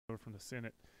from the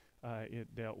Senate,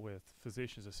 it dealt with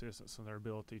physicians' assistants and their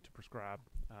ability to prescribe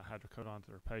hydrocodone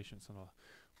to their patients on a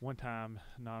one-time,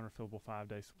 non-refillable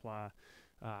 5-day supply.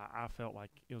 I felt like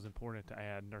it was important to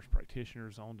add nurse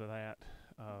practitioners onto that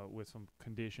with some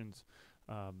conditions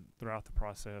throughout the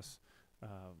process.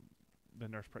 The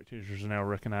nurse practitioners now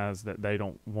recognize that they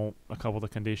don't want a couple of the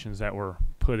conditions that were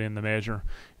put in the measure,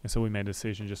 and so we made a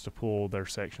decision just to pull their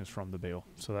sections from the bill.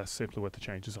 So that's simply what the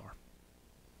changes are.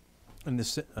 And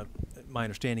this, my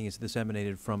understanding is this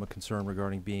emanated from a concern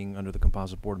regarding being under the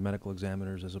Composite Board of Medical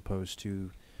Examiners as opposed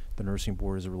to the Nursing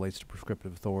Board as it relates to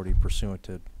prescriptive authority pursuant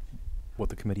to what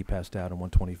the committee passed out on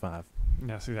 125.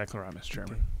 That's exactly right, Mr.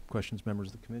 Chairman. Okay. Questions,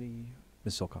 members of the committee?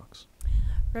 Ms. Silcox.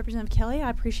 Representative Kelly, I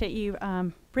appreciate you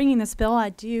bringing this bill. I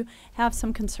do have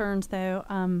some concerns, though.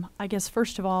 I guess,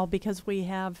 first of all, because we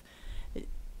have,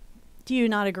 do you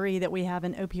not agree that we have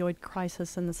an opioid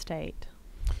crisis in the state?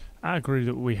 I agree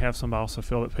that we have some, but I also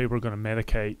feel that people are going to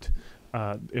medicate.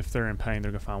 If they're in pain,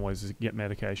 they're going to find ways to get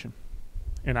medication.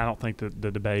 And I don't think that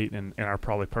the debate and our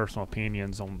probably personal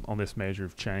opinions on this measure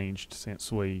have changed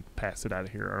since we passed it out of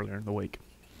here earlier in the week.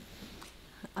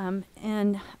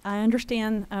 And I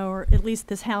understand, or at least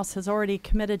this House has already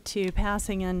committed to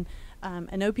passing an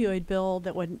opioid bill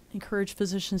that would encourage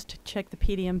physicians to check the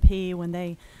PDMP when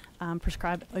they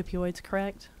prescribe opioids,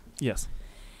 correct? Yes.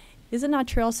 Is it not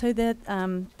true also that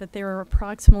that there are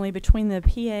approximately between the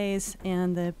PAs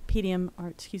and the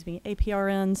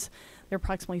APRNs, there are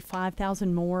approximately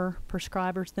 5,000 more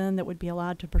prescribers then that would be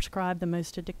allowed to prescribe the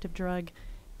most addictive drug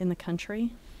in the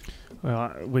country?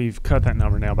 Well, we've cut that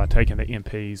number now by taking the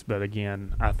MPs, but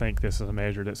again, I think this is a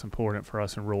measure that's important for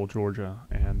us in rural Georgia,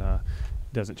 and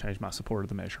doesn't change my support of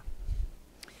the measure.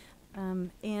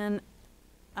 And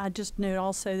I just note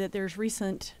also that there's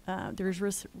recent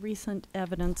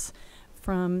evidence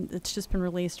from that's just been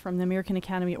released from the American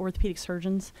Academy of Orthopedic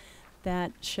Surgeons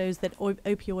that shows that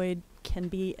opioids can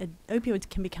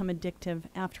become addictive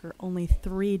after only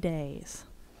 3 days.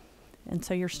 And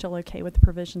so you're still okay with the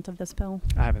provisions of this bill?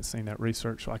 I haven't seen that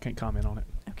research, so I can't comment on it.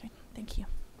 Okay, thank you.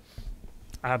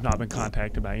 I have not been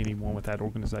contacted by anyone with that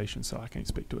organization, so I can't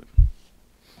speak to it.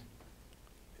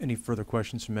 Any further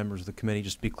questions from members of the committee?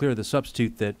 Just to be clear, the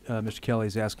substitute that Mr. Kelly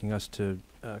is asking us to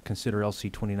consider, LC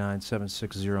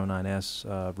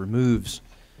 297609S, removes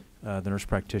the nurse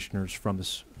practitioners from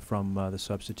the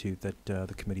substitute that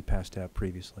the committee passed out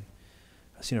previously.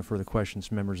 I see no further questions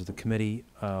from members of the committee.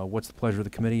 What's the pleasure of the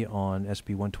committee on SB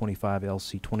 125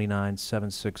 LC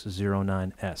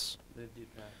 297609S?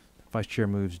 Vice Chair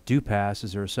moves do pass.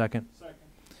 Is there a second? Second.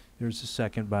 There's a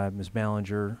second by Ms.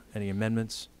 Ballinger. Any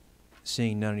amendments?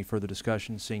 Seeing none, any further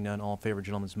discussion? Seeing none, all in favor of the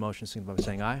gentleman's motion, signify by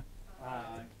saying aye. Aye.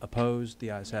 Opposed?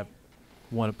 The ayes have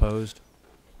one opposed.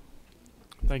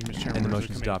 Thank you, Mr. Chairman. And the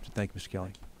motion is adopted. Thank you, Mr.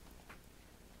 Kelly.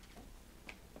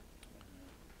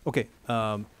 Okay.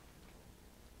 Let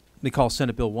me call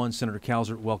Senate Bill 1. Senator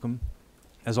Calzert, welcome,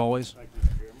 as always. Thank you, Mr.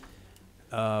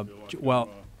 Chairman. Well,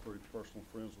 pretty personal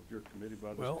friends with your committee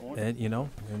by this point. and you know,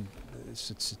 and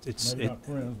it's a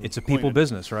people Acquainted.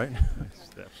 business, right?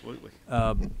 Absolutely.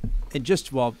 And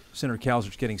just while Senator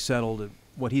Calzert's getting settled,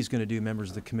 what he's going to do, members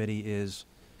of the committee, is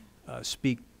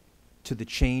speak to the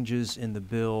changes in the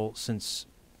bill since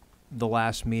the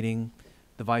last meeting.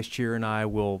 The vice chair and I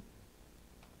will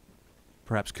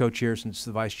perhaps co-chair, since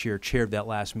the vice chair chaired that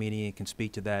last meeting and can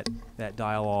speak to that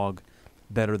dialogue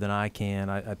better than I can.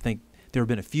 I think there have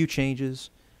been a few changes.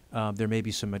 There may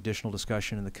be some additional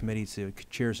discussion in the committee. It's the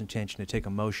chair's intention to take a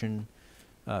motion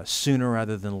sooner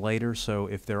rather than later. So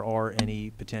if there are any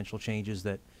potential changes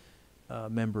that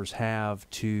members have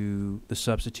to the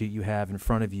substitute you have in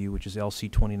front of you, which is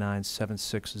LC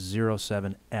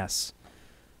 297607S,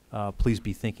 please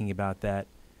be thinking about that.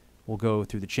 We'll go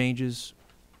through the changes,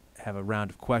 have a round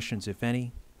of questions, if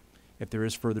any. If there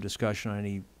is further discussion on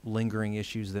any lingering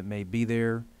issues that may be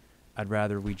there, I'd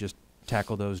rather we just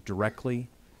tackle those directly.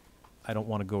 I don't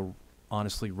want to go,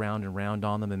 honestly, round and round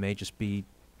on them. It may just be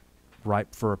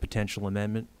ripe for a potential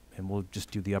amendment, and we'll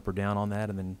just do the up or down on that,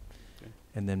 and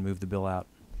then move the bill out.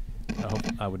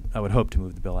 I would hope to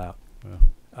move the bill out. Yeah.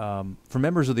 For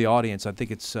members of the audience, I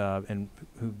think it's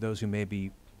those who may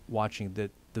be watching, that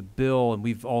the bill, and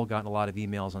we've all gotten a lot of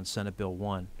emails on Senate Bill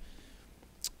 1.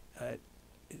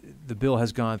 The bill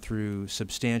has gone through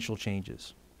substantial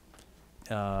changes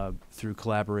through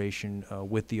collaboration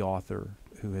with the author,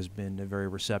 who has been very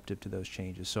receptive to those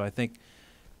changes. So I think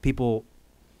people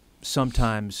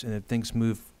sometimes, and things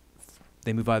move,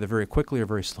 they move either very quickly or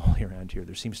very slowly around here.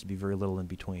 There seems to be very little in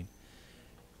between.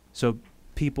 So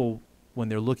people, when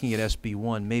they're looking at SB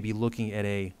 1, may be looking at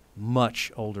a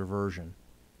much older version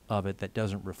of it that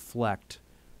doesn't reflect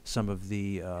some of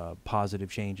the positive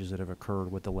changes that have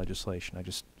occurred with the legislation. I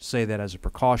just say that as a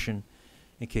precaution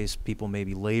in case people may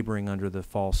be laboring under the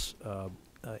false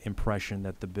impression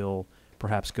that the bill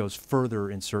perhaps goes further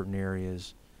in certain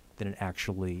areas than it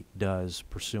actually does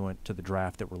pursuant to the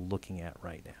draft that we're looking at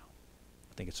right now.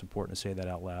 I think it's important to say that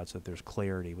out loud so that there's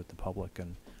clarity with the public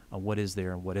on what is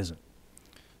there and what isn't.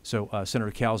 So,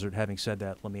 Senator Calzert, having said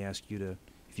that, let me ask you to,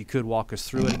 if you could walk us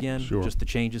through it again, Sure. just the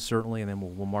changes certainly, and then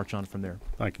we'll march on from there.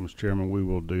 Thank you, Mr. Chairman. We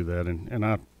will do that, and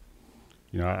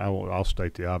I'll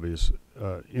state the obvious.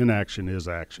 Inaction is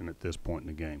action at this point in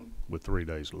the game with 3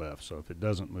 days left. So if it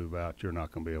doesn't move out, you're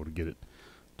not going to be able to get it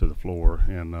to the floor.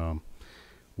 And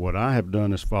what I have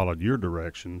done is followed your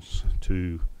directions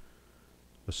to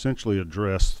essentially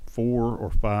address 4 or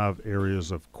 5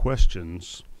 areas of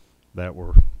questions that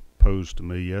were posed to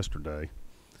me yesterday.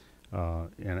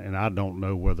 And I don't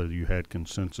know whether you had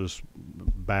consensus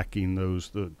backing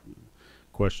the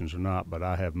questions or not, but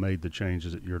I have made the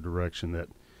changes at your direction that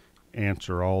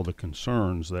answer all the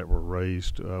concerns that were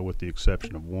raised, with the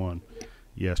exception of one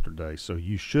yesterday. So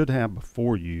you should have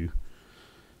before you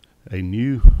a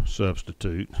new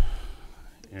substitute,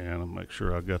 and I'll make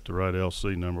sure I got the right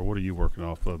LC number. What are you working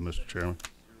off of, Mr. Chairman?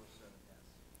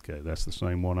 Okay, that's the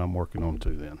same one I'm working on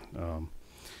too then.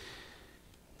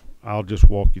 I'll just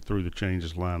walk you through the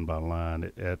changes line by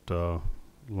line. At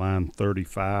line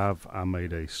 35, I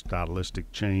made a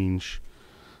stylistic change,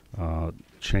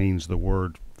 changed the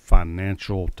word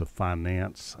financial to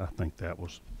finance. I think that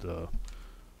was the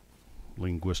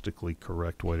linguistically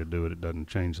correct way to do it. It doesn't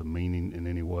change the meaning in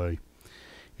any way.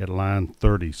 At line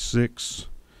 36,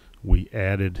 we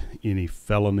added any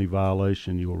felony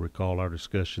violation. You will recall our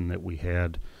discussion that we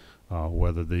had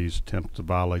whether these attempts to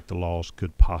violate the laws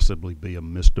could possibly be a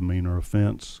misdemeanor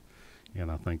offense. And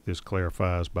I think this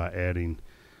clarifies by adding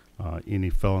any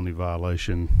felony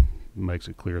violation, makes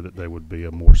it clear that they would be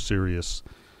a more serious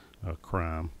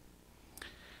crime.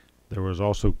 There was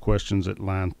also questions at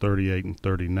line 38 and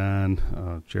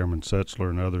 39. Chairman Setzler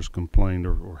and others complained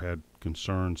or had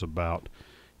concerns about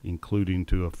including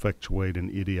to effectuate an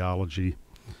ideology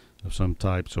of some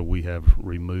type, so we have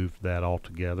removed that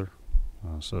altogether.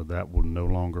 So that will no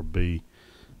longer be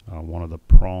one of the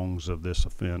prongs of this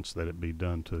offense, that it be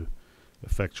done to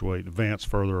advance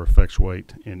further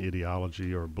effectuate an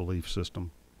ideology or belief system.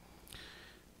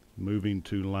 Moving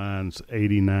to lines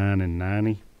 89 and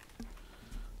 90,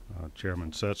 Chairman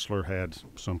Setzler had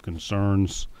some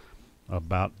concerns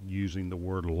about using the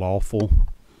word lawful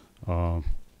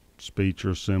speech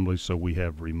or assembly, so we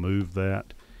have removed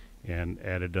that and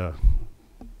added a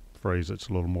phrase that's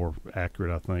a little more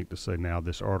accurate, I think, to say, now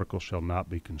this article shall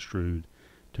not be construed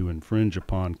to infringe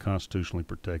upon constitutionally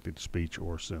protected speech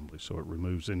or assembly. So it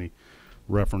removes any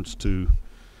reference to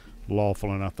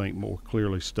lawful, and I think more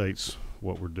clearly states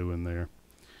what we're doing there.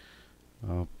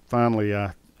 Finally,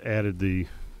 I added the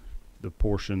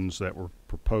portions that were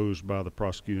proposed by the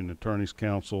Prosecuting Attorney's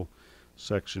Council,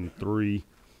 section 3-1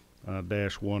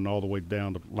 all the way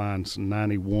down to lines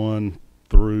 91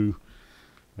 through,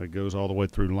 it goes all the way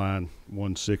through line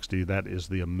 160. That is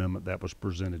the amendment that was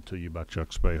presented to you by Chuck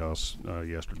Spahus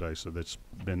yesterday. So that's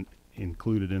been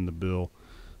included in the bill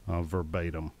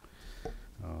verbatim.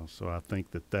 So I think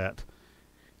that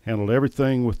handled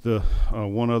everything with the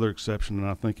one other exception, and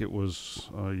I think it was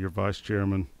your vice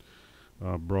chairman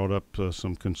brought up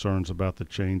some concerns about the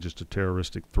changes to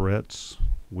terroristic threats.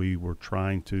 We were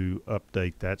trying to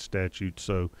update that statute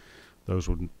so those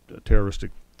would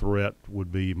terroristic threat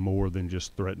would be more than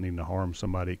just threatening to harm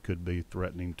somebody. It could be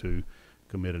threatening to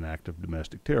commit an act of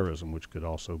domestic terrorism, which could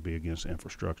also be against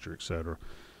infrastructure, etc.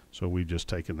 So we've just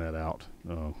taken that out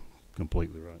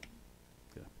completely, right?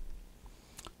 Okay.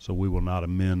 So we will not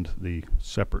amend the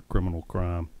separate criminal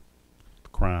crime, the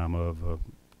crime of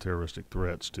terroristic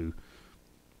threats, to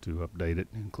update it,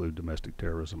 include domestic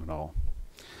terrorism and all.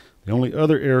 The only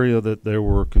other area that there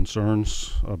were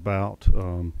concerns about,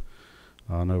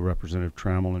 I know Representative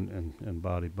Trammell and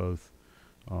Body both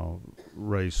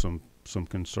raised some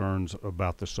concerns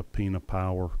about the subpoena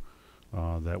power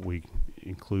that we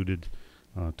included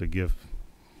to give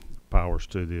powers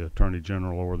to the Attorney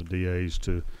General or the DAs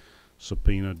to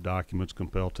subpoena documents,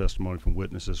 compel testimony from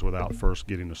witnesses without first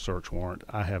getting a search warrant.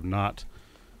 I have not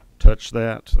touched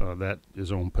that. That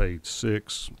is on page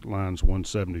 6, lines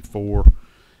 174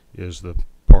 is the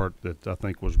part that I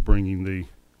think was bringing the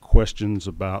questions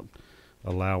about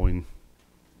allowing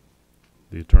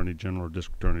the Attorney General or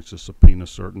District Attorneys to subpoena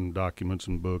certain documents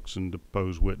and books and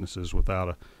depose witnesses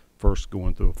without first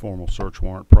going through a formal search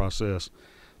warrant process.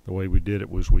 The way we did it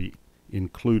was we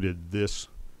included this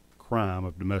crime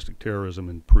of domestic terrorism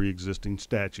in pre-existing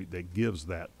statute that gives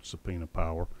that subpoena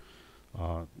power.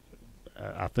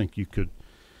 I think you could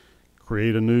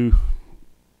create a new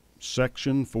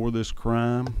section for this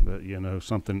crime,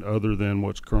 something other than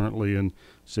what's currently in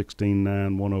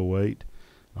 16.9.108,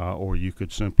 or you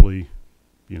could simply,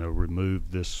 remove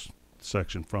this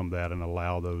section from that and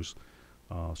allow those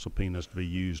subpoenas to be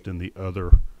used in the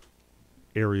other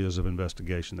areas of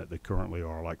investigation that they currently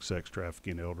are, like sex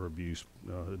trafficking, elder abuse,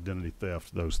 identity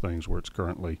theft, those things where it's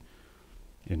currently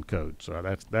in code.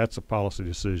 So that's a policy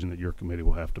decision that your committee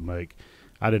will have to make.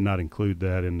 I did not include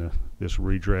that in this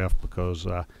redraft because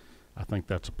I think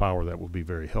that's a power that will be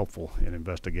very helpful in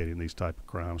investigating these type of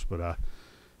crimes, but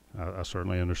I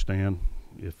certainly understand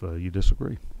if you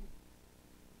disagree.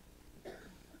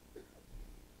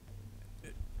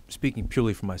 Speaking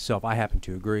purely for myself, I happen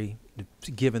to agree,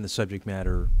 given the subject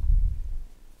matter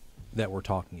that we're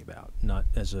talking about, not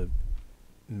as a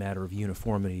matter of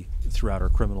uniformity throughout our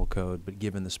criminal code, but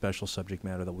given the special subject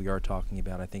matter that we are talking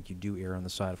about, I think you do err on the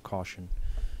side of caution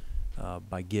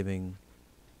by giving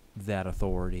that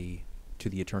authority to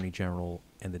the Attorney General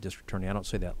and the District Attorney. I don't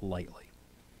say that lightly,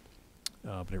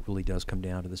 but it really does come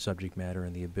down to the subject matter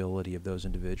and the ability of those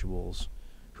individuals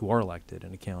who are elected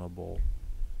and accountable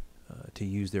to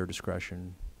use their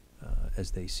discretion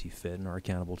as they see fit and are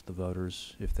accountable to the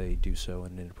voters if they do so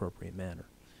in an inappropriate manner.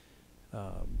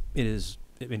 It's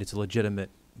a legitimate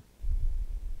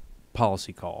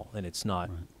policy call, and it's not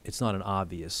an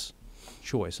obvious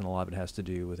choice, and a lot of it has to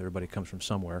do with everybody comes from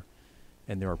somewhere,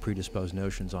 and there are predisposed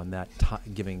notions on that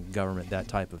giving government that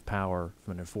type of power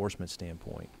from an enforcement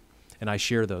standpoint. And I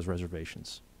share those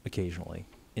reservations occasionally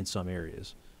in some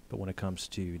areas. But when it comes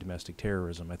to domestic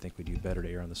terrorism, I think we do better to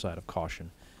err on the side of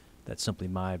caution. That's simply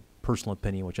my personal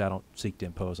opinion, which I don't seek to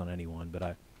impose on anyone,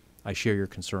 but I share your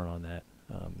concern on that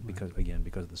because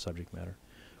of the subject matter.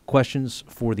 Questions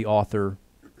for the author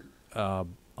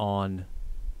on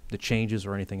the changes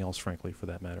or anything else, frankly, for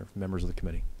that matter, members of the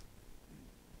committee?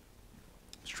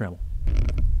 Mr. Trammell.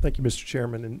 Thank you, Mr.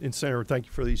 Chairman. And Senator, thank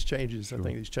you for these changes. Sure. I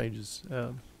think these changes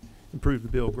improve the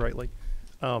bill greatly.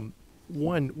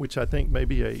 One, which I think may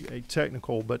be a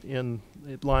technical, but in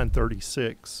line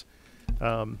 36,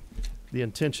 the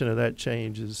intention of that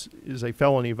change is a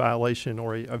felony violation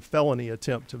or a felony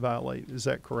attempt to violate. Is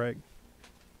that correct?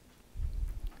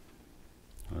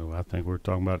 Well, I think we're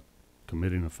talking about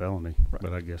committing a felony, right.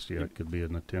 But I guess, it could be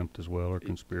an attempt as well, or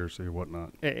conspiracy or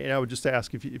whatnot. And I would just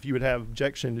ask if you would have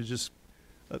objection to just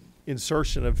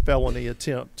insertion of felony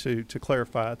attempt to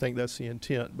clarify. I think that's the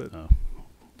intent, but.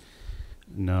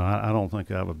 No, I don't think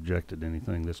I've objected to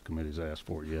anything this committee's asked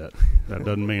for yet. That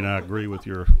doesn't mean I agree with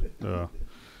your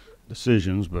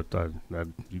decisions, but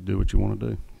you do what you want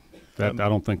to do. I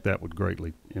don't think that would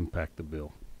greatly impact the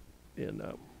bill. And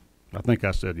I think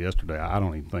I said yesterday, I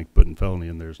don't even think putting felony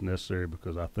in there is necessary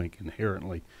because I think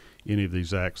inherently any of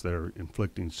these acts that are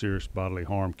inflicting serious bodily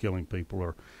harm, killing people,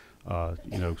 or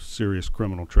serious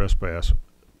criminal trespass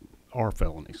are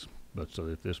felonies. But so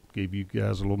if this gave you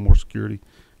guys a little more security,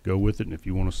 go with it, and if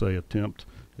you want to say attempt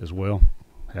as well,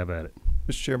 have at it.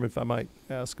 Mr. Chairman, if I might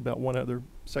ask about one other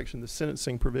section, the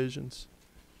sentencing provisions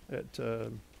at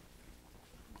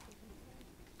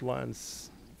lines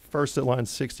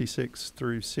 66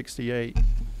 through 68.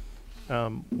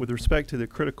 With respect to the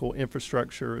critical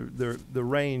infrastructure, the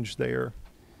range there,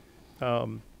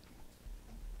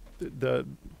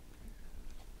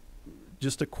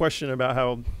 just a question about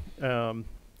how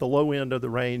the low end of the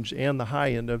range and the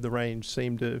high end of the range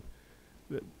seem to,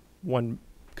 one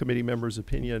committee member's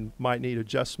opinion, might need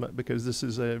adjustment because this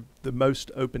is the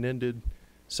most open-ended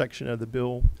section of the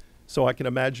bill. So I can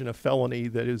imagine a felony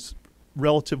that is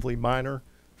relatively minor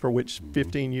for which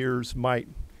 15 years might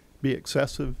be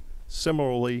excessive.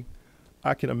 Similarly,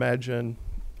 I can imagine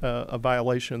a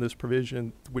violation of this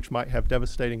provision which might have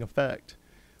devastating effect,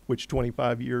 which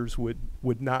 25 years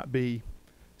would not be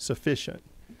sufficient.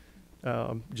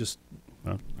 Just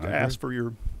ask for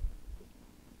your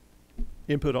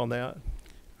input on that.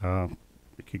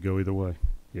 It could go either way.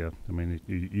 Yeah, I mean,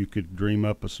 you could dream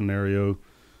up a scenario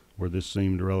where this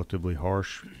seemed relatively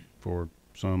harsh for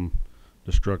some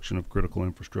destruction of critical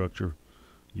infrastructure.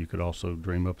 You could also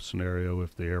dream up a scenario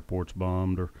if the airport's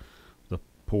bombed or the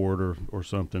port or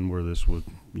something where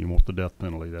you want the death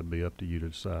penalty. That'd be up to you to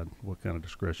decide what kind of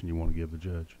discretion you want to give the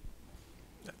judge.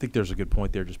 I think there's a good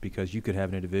point there, just because you could have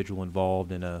an individual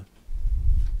involved in an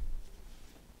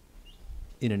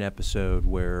episode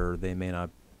where they may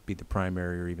not be the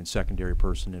primary or even secondary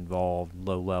person involved,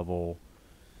 low level,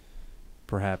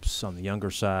 perhaps on the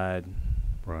younger side,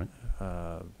 right?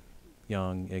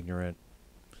 Young, ignorant,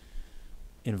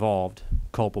 involved,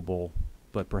 culpable,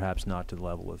 but perhaps not to the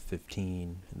level of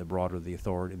 15. And the broader the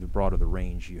authority, the broader the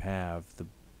range you have, the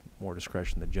more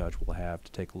discretion the judge will have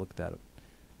to take a look at that,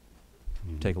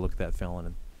 take a look at that felon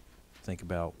and think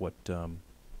about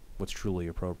what's truly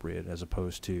appropriate, as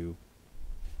opposed to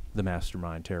the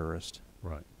mastermind terrorist,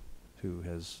 Right. who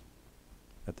has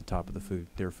at the top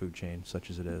of their food chain, such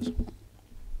as it is.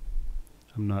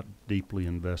 I'm not deeply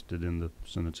invested in the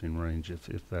sentencing range,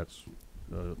 if that's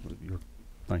your.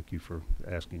 Thank you for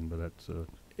asking, but that's.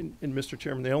 And Mr.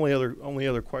 Chairman, the only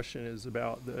other question is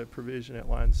about the provision at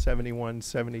line 71,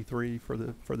 73 for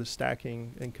the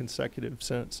stacking and consecutive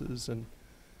sentences. And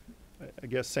I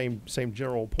guess same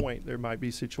general point. There might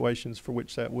be situations for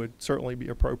which that would certainly be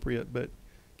appropriate, but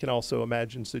can also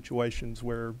imagine situations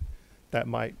where that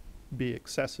might be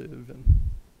excessive. And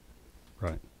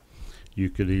Right. You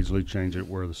could easily change it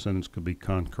where the sentence could be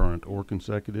concurrent or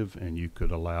consecutive, and you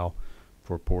could allow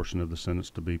for a portion of the sentence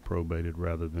to be probated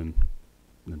rather than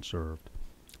served.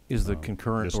 Is the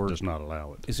concurrent This or does not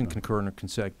allow it. isn't No. concurrent or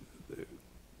consecutive?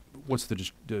 What's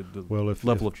the Well, if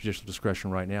level of judicial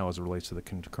discretion right now as it relates to the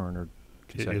concurrent or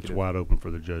consecutive? it's wide open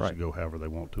for the judge to Right. go however they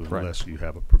want to, Right. unless you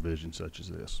have a provision such as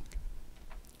this.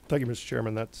 thank you, Mr.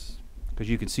 Chairman. That's Because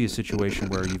you could see a situation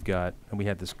where you've got, and we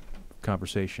had this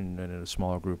conversation in a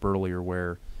smaller group earlier,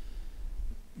 where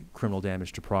criminal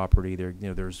damage to property,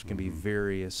 there's can be Mhm.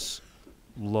 various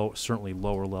certainly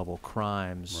lower level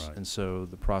crimes, Right. and so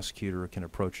the prosecutor can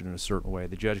approach it in a certain way,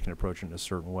 the judge can approach it in a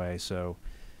certain way. So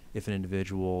if an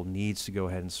individual needs to go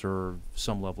ahead and serve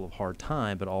some level of hard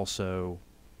time, but also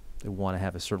they want to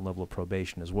have a certain level of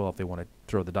probation as well, if they want to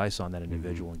throw the dice on that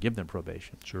individual and give them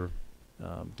probation, Sure.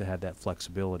 to have that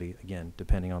flexibility, again,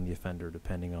 depending on the offender,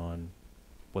 depending on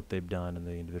what they've done and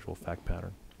the individual fact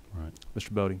pattern. Right.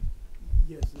 Mr. Bodie?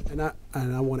 Yes, and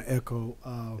I want to echo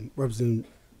Representative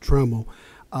Trammell.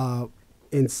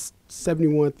 In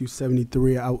 71 through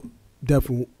 73, I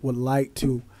definitely would like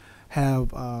to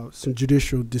have some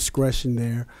judicial discretion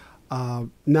there,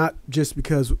 not just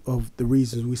because of the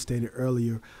reasons we stated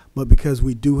earlier, but because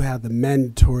we do have the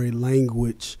mandatory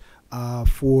language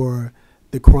for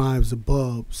the crimes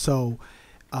above. So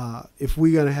if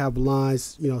we're going to have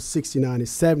lines, 69 and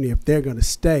 70, if they're going to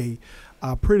stay,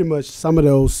 pretty much some of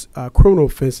those criminal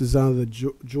offenses under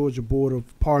the Georgia Board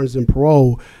of Pardons and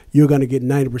Parole, you're going to get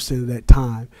 90% of that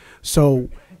time. So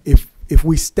if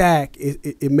we stack,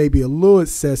 it may be a little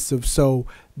excessive. So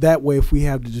that way, if we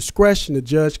have the discretion, the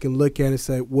judge can look at it and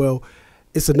say, well,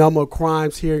 it's a number of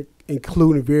crimes here,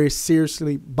 including very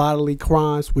seriously bodily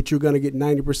crimes, which you're going to get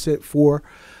 90% for.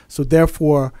 So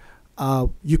therefore,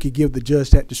 you could give the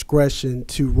judge that discretion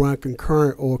to run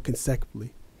concurrent or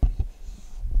consecutively.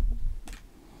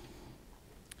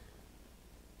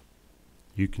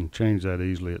 You can change that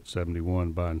easily at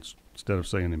 71 by instead of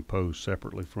saying impose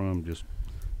separately from, just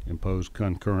impose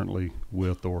concurrently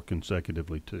with or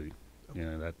consecutively to. You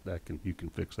know, you can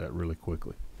fix that really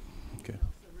quickly. Okay.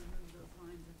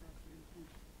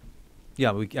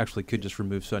 Yeah, we actually could just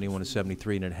remove 71 and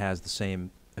 73, and it has the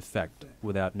same effect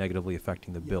without negatively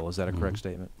affecting the bill. Is that a correct Mhm.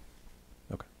 statement?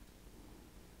 Okay.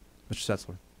 Mr.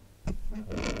 Setzler?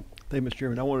 Thank you, Mr.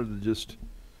 Chairman. I wanted to just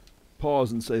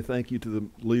pause and say thank you to the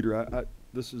leader.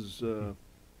 This is,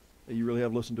 you really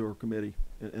have listened to our committee,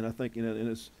 and I think, and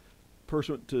it's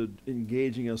pursuant to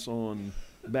engaging us on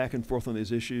back and forth on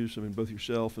these issues. I mean, both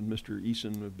yourself and Mr.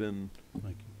 Eason have been,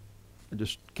 Thank you. I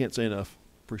just can't say enough.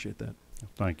 Appreciate that.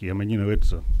 Thank you. I mean,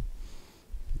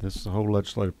 this whole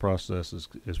legislative process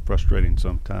is frustrating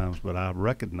sometimes, but I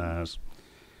recognize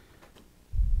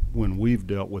when we've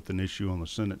dealt with an issue on the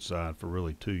Senate side for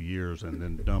really 2 years and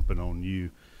then dumping on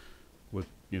you with,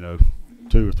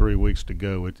 2 or 3 weeks to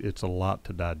go, it's a lot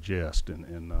to digest.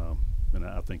 And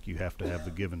I think you have to have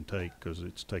the give and take, because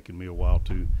it's taken me a while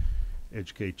to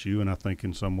educate you, and I think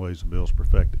in some ways the bill's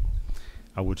perfected.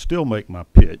 I would still make my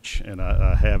pitch, and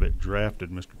I have it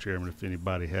drafted, Mr. Chairman, if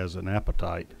anybody has an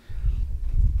appetite,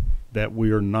 that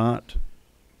we are not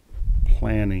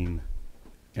planning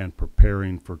and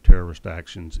preparing for terrorist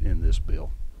actions in this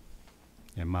bill.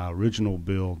 In my original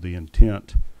bill, the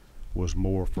intent was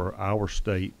more for our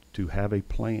state to have a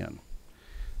plan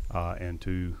and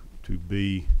to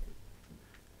be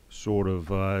sort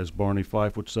of, as Barney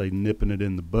Fife would say, nipping it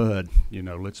in the bud.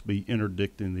 Let's be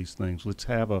interdicting these things. Let's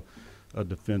have a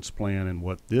defense plan, and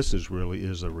what this is really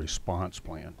is a response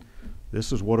plan.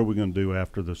 This is what are we going to do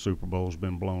after the Super Bowl's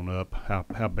been blown up,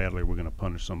 how badly are we going to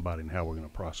punish somebody, and how we're going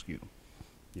to prosecute them.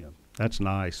 That's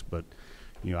nice, but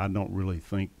I don't really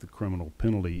think the criminal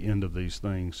penalty end of these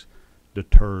things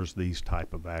deters these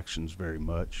type of actions very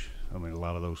much. I mean, a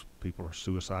lot of those people are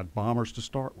suicide bombers to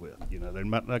start with. They're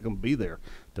not going to be there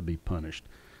to be punished.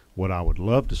 What I would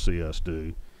love to see us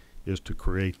do is to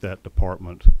create that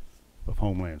Department of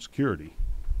Homeland Security.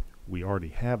 We already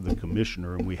have the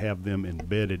commissioner, and we have them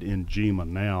embedded in GEMA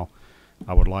now.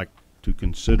 I would like to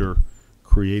consider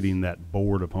creating that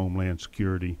Board of Homeland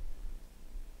Security,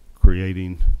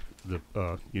 creating the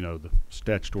the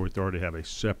statutory authority to have a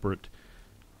separate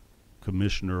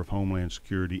commissioner of Homeland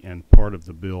Security, and part of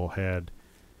the bill had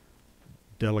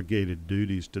delegated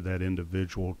duties to that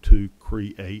individual to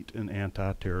create an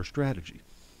anti-terror strategy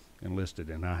and listed.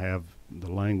 And I have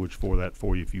the language for that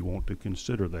for you if you want to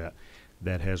consider that.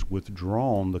 That has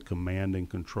withdrawn the command and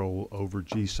control over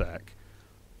GSAC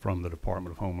from the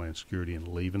Department of Homeland Security and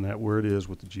leaving that where it is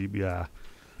with the GBI.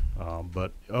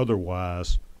 But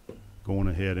otherwise, going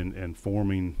ahead and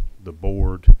forming the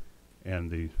board and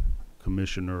the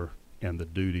commissioner and the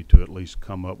duty to at least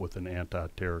come up with an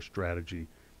anti-terror strategy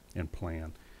and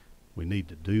plan. We need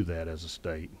to do that as a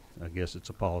state. I guess it's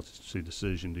a policy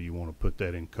decision. Do you want to put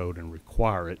that in code and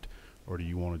require it, or do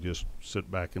you want to just sit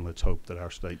back and let's hope that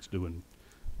our state's doing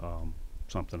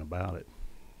something about it?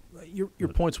 Your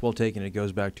point's well taken. It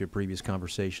goes back to a previous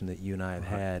conversation that you and I have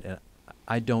had, and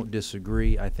I don't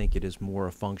disagree. I think it is more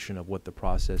a function of what the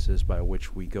process is by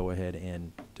which we go ahead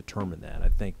and determine that. I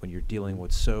think when you're dealing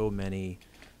with so many,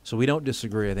 so we don't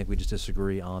disagree. I think we just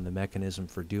disagree on the mechanism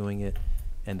for doing it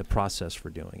and the process for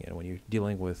doing it. When you're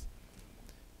dealing with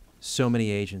so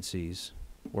many agencies,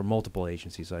 or multiple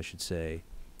agencies, I should say,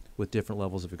 with different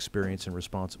levels of experience and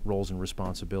roles and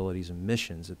responsibilities and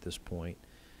missions at this point,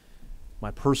 my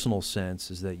personal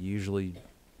sense is that you usually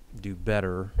do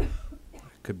better.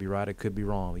 Could be right, it could be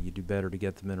wrong, but you do better to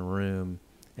get them in a room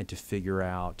and to figure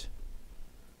out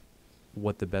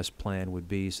what the best plan would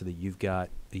be so that you've got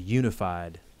a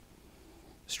unified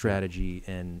strategy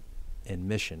and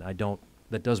mission.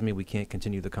 That doesn't mean we can't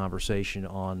continue the conversation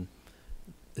on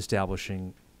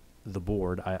establishing the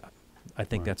board. I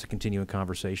think that's a continuing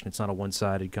conversation. It's not a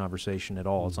one-sided conversation at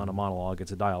all. It's not a monologue,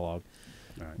 it's a dialogue.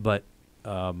 But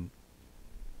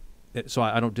so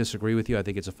I don't disagree with you. I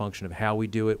think it's a function of how we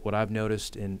do it. What I've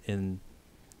noticed in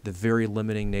the very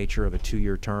limiting nature of a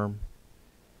 2-year term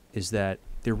is that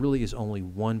there really is only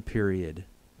one period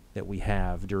that we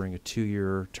have during a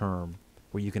 2-year term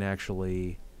where you can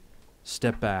actually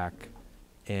step back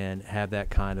and have that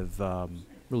kind of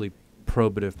really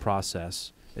probative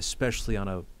process, especially on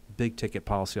a big ticket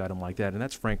policy item like that. And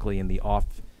that's frankly in the off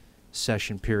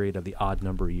session period of the odd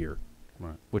number year,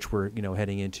 which we're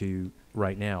heading into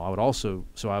right now. I would also,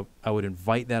 I would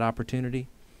invite that opportunity,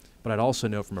 but I'd also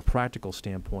know from a practical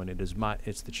standpoint,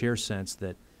 it's the chair's sense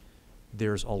that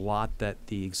there's a lot that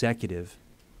the executive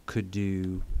could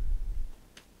do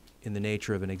in the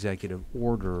nature of an executive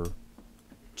order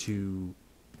to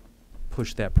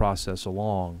push that process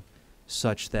along,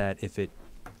 such that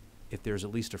if there's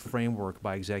at least a framework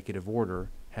by executive order,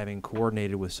 having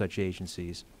coordinated with such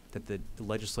agencies, that the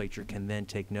legislature can then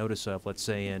take notice of, let's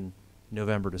say in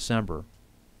November, December,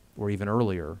 or even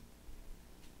earlier,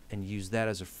 and use that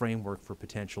as a framework for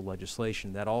potential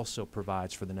legislation. That also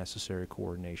provides for the necessary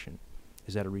coordination.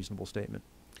 Is that a reasonable statement?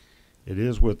 It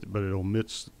is, but it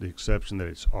omits the exception that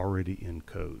it's already in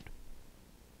code.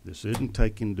 This isn't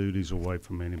taking duties away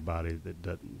from anybody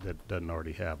that doesn't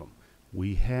already have them.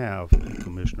 We have a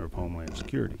Commissioner of Homeland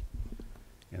Security,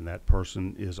 and that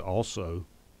person is also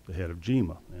the head of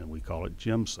GEMA, and we call it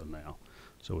GEMSA now.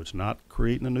 So it's not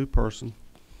creating a new person,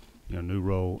 new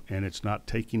role, and it's not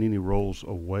taking any roles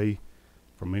away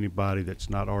from anybody that's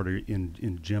not already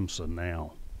in GEMSA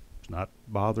now. It's not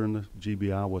bothering the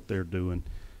GBI what they're doing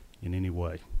in any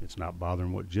way. It's not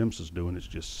bothering what GEMSA's doing. It's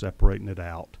just separating it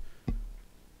out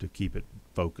to keep it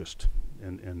focused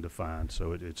and defined.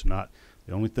 So it's not,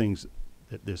 the only things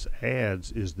that this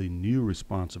adds is the new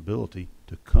responsibility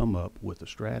to come up with a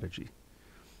strategy.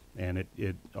 And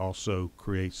it also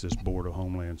creates this Board of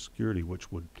Homeland Security,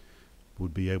 which would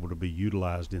be able to be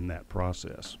utilized in that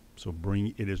process. So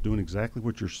it is doing exactly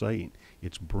what you're saying.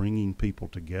 It's bringing people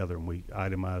together, and we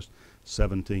itemized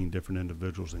 17 different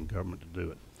individuals in government to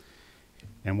do it.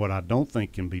 And what I don't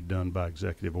think can be done by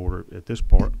executive order at this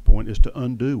point is to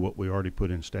undo what we already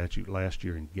put in statute last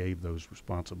year and gave those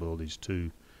responsibilities to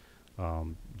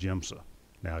GEMSA.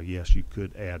 Now, yes, you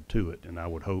could add to it, and I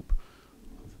would hope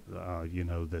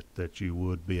that you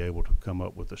would be able to come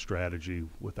up with a strategy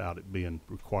without it being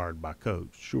required by code.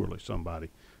 Surely somebody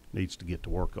needs to get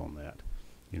to work on that.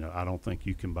 I don't think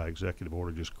you can by executive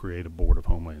order just create a Board of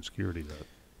Homeland Security though.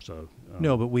 So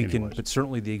no, but we anyways. but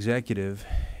certainly the executive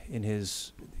I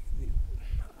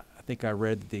think I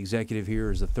read that the executive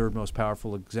here is the third most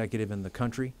powerful executive in the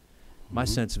country. My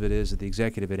sense of it is that the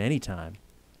executive at any time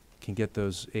can get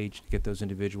those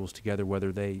individuals together,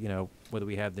 whether they, whether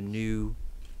we have the new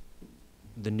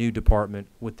department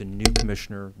with the new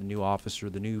commissioner, the new officer,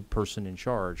 the new person in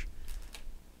charge.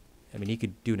 I mean, he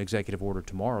could do an executive order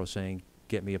tomorrow saying,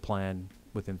 get me a plan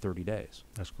within 30 days.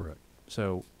 That's correct.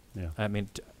 So, Yeah. I mean,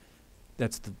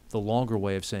 that's the longer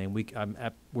way of saying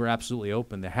we're absolutely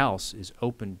open. The House is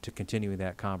open to continuing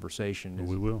that conversation. Well,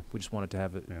 we will. We just wanted to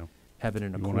have it Yeah. have it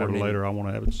in a You want to have it coordinated. later, I want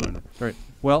to have it sooner. Right.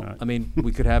 Well, Right. I mean,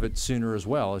 we could have it sooner as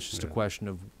well. It's just a Yeah. question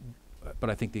of, but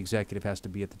I think the executive has to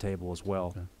be at the table as well,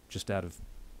 Okay. just out of,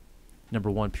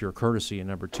 number one, pure courtesy, and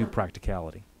number two,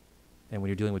 practicality. And when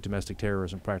you're dealing with domestic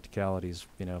terrorism, practicality is,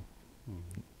 Mhm.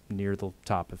 near the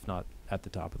top, if not at the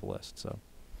top of the list. So,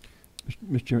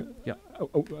 Mr. Chairman? Yeah. I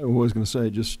was going to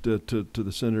say, just to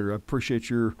the senator, I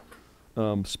appreciate your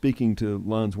speaking to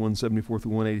lines 174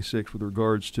 through 186 with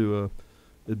regards to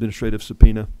administrative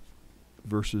subpoena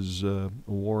versus a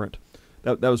warrant.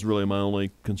 That was really my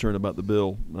only concern about the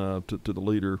bill to the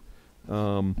leader.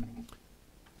 I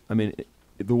mean,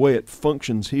 the way it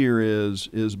functions here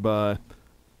is by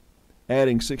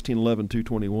adding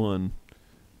 1611-221,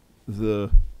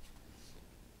 the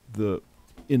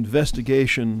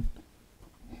investigation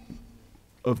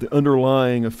of the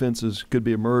underlying offenses could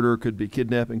be a murder, could be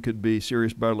kidnapping, could be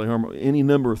serious bodily harm, any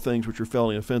number of things which are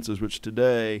felony offenses, which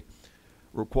today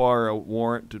require a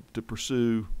warrant to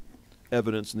pursue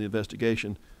evidence in the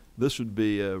investigation. This would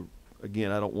be,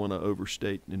 again, I don't want to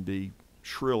overstate and be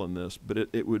shrill in this, but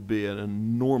it would be an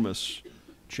enormous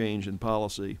change in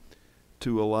policy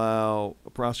to allow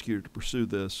a prosecutor to pursue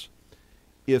this.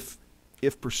 If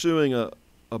pursuing a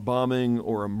bombing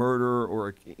or a murder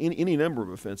or any number of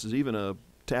offenses, even a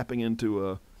tapping into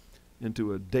a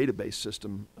database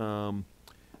system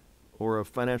or a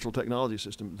financial technology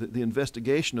system, the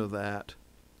investigation of that,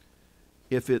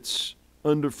 if it's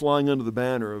flying under the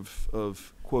banner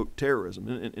of quote terrorism,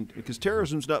 and because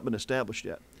terrorism's not been established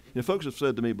yet. Folks have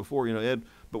said to me before, Ed,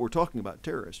 but we're talking about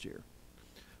terrorists here.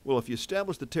 Well, if you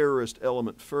establish the terrorist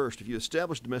element first, if you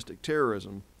establish domestic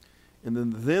terrorism, and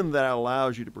then that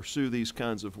allows you to pursue these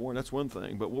kinds of warrants, that's one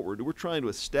thing. But what we're trying to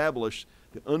establish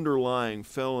the underlying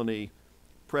felony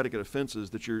predicate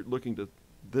offenses that you're looking to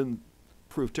then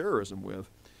prove terrorism with.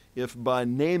 If by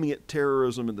naming it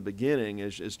terrorism in the beginning,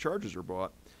 as charges are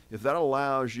brought, if that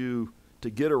allows you to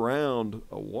get around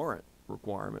a warrant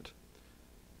requirement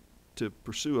to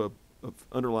pursue a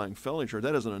underlying felony charge,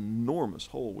 that is an enormous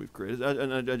hole we've created.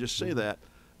 I just say that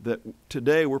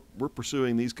today we're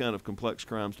pursuing these kind of complex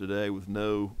crimes today with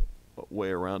no way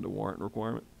around a warrant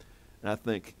requirement. And I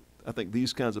think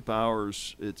these kinds of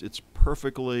powers, it's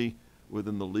perfectly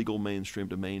within the legal mainstream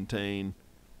to maintain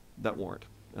that warrant.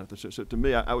 So to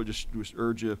me, I would just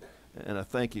urge you, and I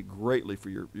thank you greatly for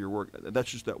your work.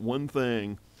 That's just that one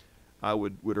thing I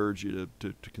would urge you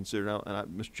to consider. Now, and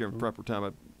Mr. Chairman, proper time,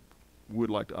 I would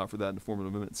like to offer that in the form of an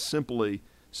amendment. Simply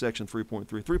Section 3.3.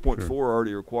 3.4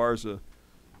 already requires or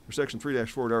Section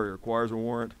 3-4 already requires a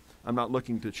warrant. I'm not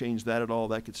looking to change that at all.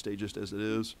 That could stay just as it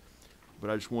is. But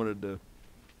I just wanted to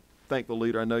thank the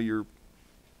leader. I know you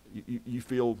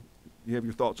feel you have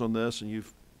your thoughts on this, and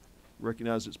you've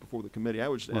recognized it's before the committee. I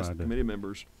would just ask the committee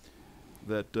members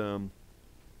that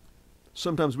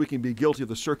sometimes we can be guilty of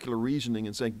the circular reasoning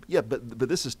and saying, yeah, but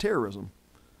this is terrorism.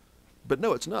 But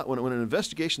no, it's not. When an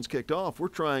investigation's kicked off, we're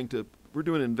doing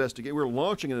an investigation. We're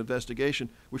launching an investigation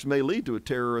which may lead to a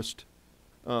terrorist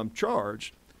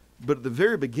charge. But at the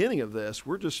very beginning of this,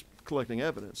 we're just collecting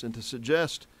evidence. And to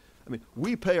suggest,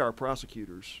 we pay our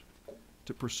prosecutors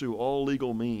to pursue all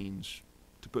legal means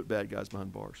to put bad guys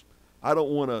behind bars. I don't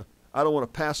want to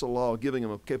pass a law giving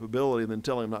them a capability and then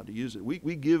telling them not to use it.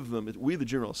 We give them, we the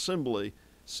General Assembly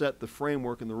set the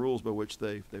framework and the rules by which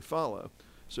they follow.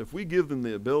 So if we give them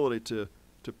the ability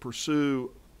to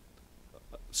pursue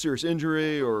serious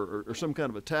injury or some kind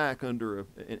of attack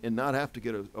and not have to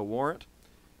get a warrant,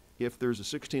 if there's a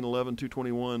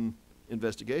 1611-221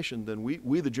 investigation, then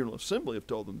we the General Assembly have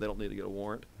told them they don't need to get a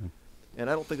warrant. And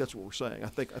I don't think that's what we're saying. I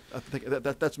think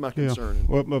that's my concern.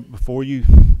 Well, but before you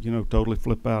totally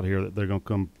flip out here that they're going to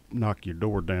come knock your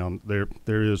door down,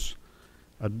 there is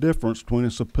a difference between a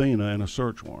subpoena and a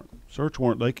search warrant. Search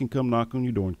warrant, they can come knock on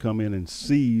your door and come in and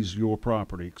seize your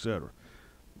property, etc.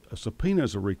 A subpoena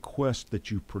is a request that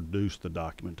you produce the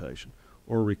documentation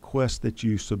or a request that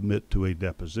you submit to a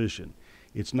deposition.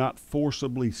 It's not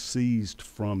forcibly seized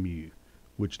from you,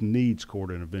 which needs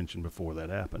court intervention before that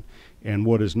happens. And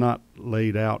what is not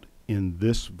laid out in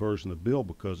this version of the bill,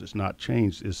 because it's not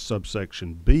changed, is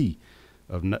subsection B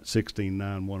of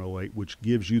 16.9.108, which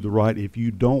gives you the right, if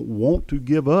you don't want to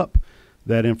give up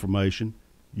that information,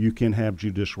 you can have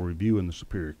judicial review in the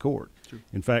Superior Court. true.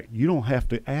 In fact, you don't have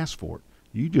to ask for it.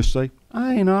 You just say,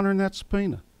 I ain't honoring that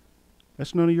subpoena.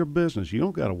 That's none of your business. You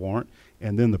don't got a warrant.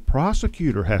 And then the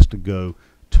prosecutor has to go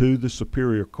to the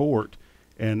superior court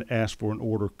and ask for an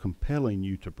order compelling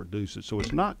you to produce it. So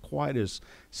it's not quite as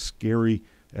scary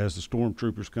as the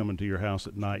stormtroopers coming to your house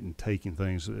at night and taking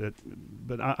things.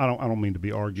 But I don't mean to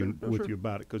be arguing with you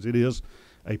about it, because it is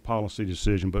a policy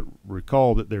decision. But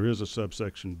recall that there is a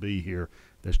subsection B here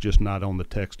that's just not on the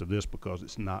text of this, because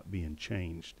it's not being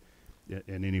changed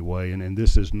in any way. And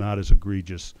this is not as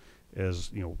egregious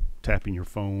as, tapping your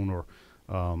phone or,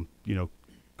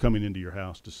 coming into your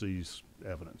house to seize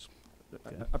evidence.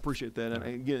 I appreciate that. And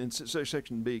again, in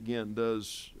section B again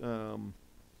does,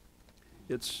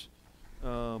 it's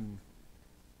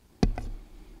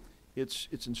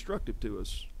instructive to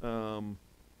us,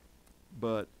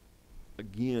 but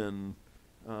again,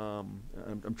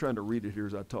 I'm trying to read it here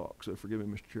as I talk, so forgive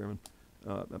me, Mr. Chairman.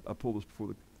 I pulled this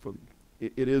before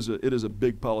it is a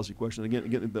big policy question.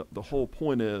 Again, the whole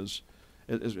point is,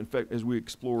 in fact, as we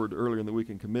explored earlier in the week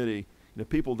in committee,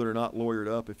 people that are not lawyered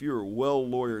up, if you're well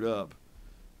lawyered up,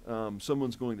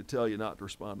 someone's going to tell you not to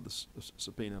respond to the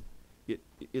subpoena.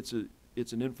 It's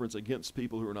an inference against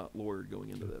people who are not lawyered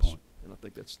going into Good this, point. and I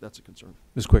think that's a concern.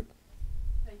 Ms. Quick.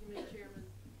 Thank you, Mr. Chairman.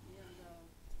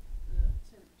 And the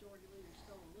Senate Majority Leader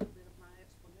stole a little bit of my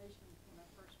explanation when I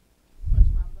first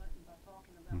punched my button by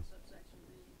talking about subsection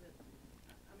B. But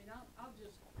I mean, I'll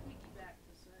just piggyback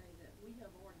to say that we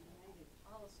have already made a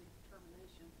policy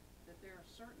determination that there are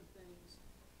certain things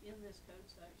in this code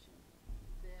section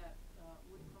that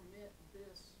would permit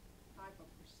this type of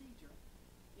procedure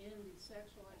in the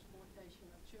sexual exploitation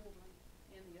of children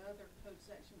and the other code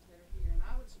sections that are here. And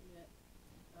I would submit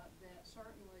that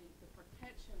certainly the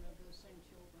protection of those same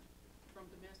children from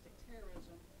domestic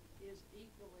terrorism is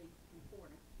equally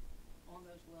important on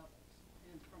those levels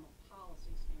and from a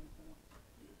policy standpoint.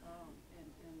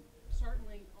 And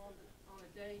certainly on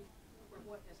a day where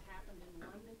what has happened in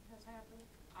London has happened,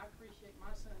 I appreciate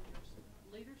my senator's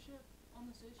leadership on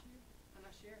this issue, and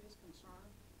I share his concern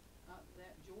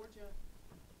that Georgia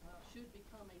should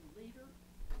become a leader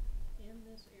in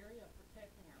this area of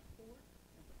protecting our port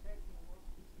and protecting the world's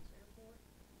business airport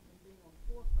and being on the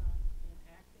forefront in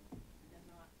acting and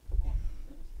not offering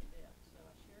things to death. So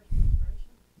I share his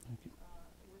frustration.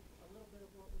 With a little bit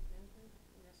of what we've been through,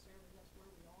 necessarily that's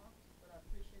where we are, but I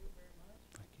appreciate it very much.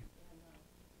 Thank you. And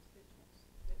constituents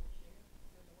that we share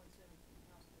in the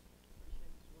 117 House District appreciate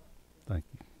it as well. Thank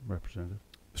you, Representative.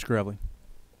 Mr. Gravely.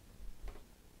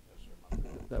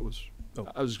 That was. Oh.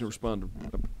 I was just going to respond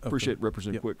to. Appreciate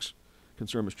Representative Quick's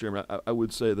concern, Mr. Chairman. I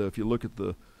would say though, if you look at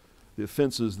the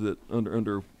offenses that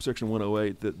under Section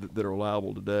 108 that are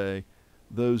allowable today,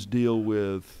 those deal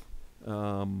with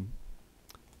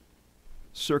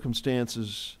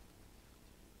circumstances,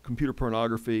 computer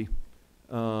pornography,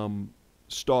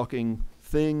 stalking,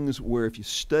 things where if you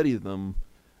study them,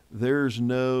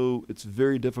 it's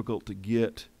very difficult to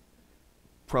get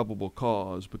probable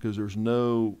cause because there's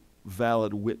no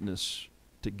valid witness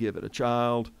to give it. A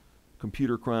child,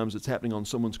 computer crimes that's happening on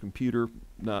someone's computer,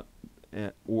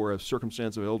 or a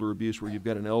circumstance of elder abuse where you've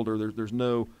got an elder. There's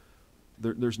no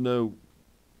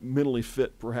mentally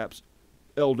fit, perhaps,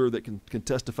 elder that can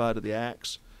testify to the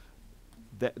acts.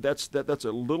 That's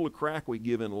a little crack we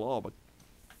give in law, but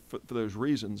for those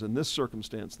reasons. In this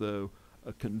circumstance, though,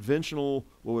 a conventional,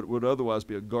 what would otherwise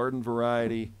be a garden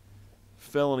variety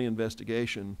felony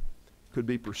investigation could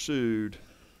be pursued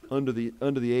under the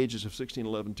ages of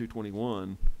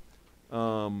 1611-221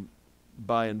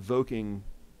 by invoking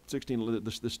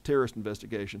this terrorist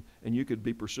investigation, and you could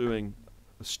be pursuing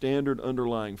a standard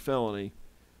underlying felony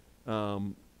under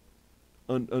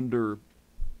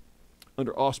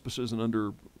auspices and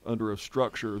under a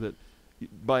structure that,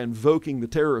 by invoking the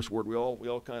terrorist word, we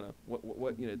all kind of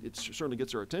it certainly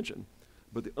gets our attention,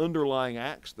 but the underlying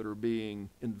acts that are being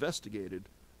investigated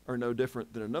are no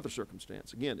different than another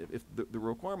circumstance. Again, if the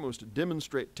requirement was to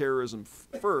demonstrate terrorism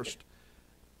first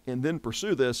and then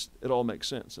pursue this, it all makes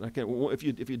sense. And if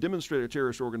you demonstrate a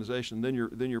terrorist organization, then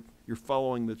you're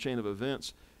following the chain of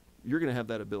events. You're going to have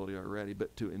that ability already.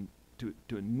 But to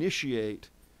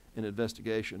initiate an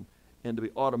investigation and to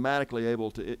be automatically able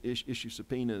to issue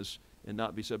subpoenas and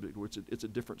not be subject to it's a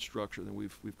different structure than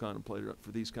we've contemplated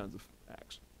for these kinds of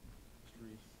acts.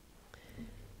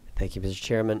 Thank you, Mr.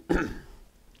 Chairman.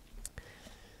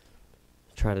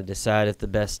 Trying to decide if the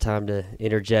best time to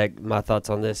interject my thoughts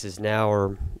on this is now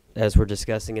or as we're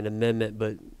discussing an amendment,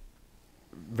 but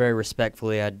very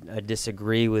respectfully, I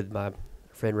disagree with my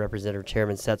friend Representative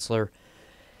Chairman Setzler.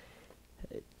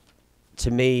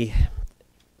 To me,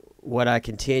 what I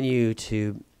continue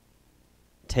to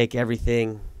take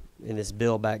everything in this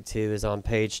bill back to is on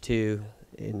page 2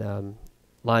 in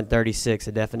line 36,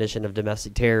 a definition of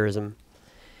domestic terrorism.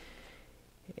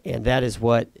 And that is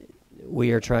what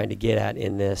we are trying to get at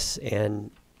in this.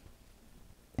 And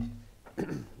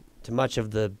to much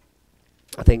of the,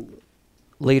 I think,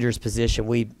 leader's position,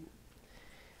 we've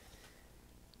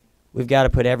got to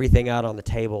put everything out on the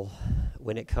table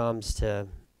when it comes to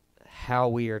how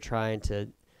we are trying to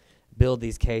build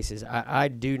these cases. I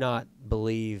do not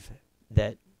believe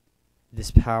that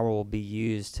this power will be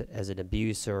used as an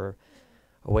abuse or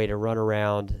a way to run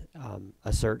around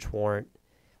a search warrant.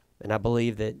 And I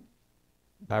believe that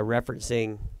by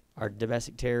referencing our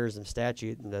domestic terrorism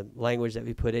statute and the language that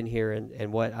we put in here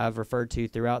and what I've referred to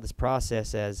throughout this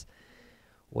process as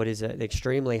what is an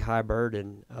extremely high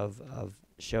burden of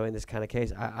showing this kind of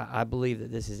case, I believe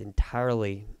that this is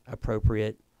entirely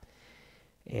appropriate.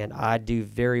 And I do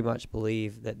very much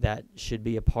believe that that should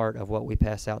be a part of what we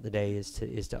pass out today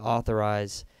is to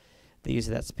authorize the use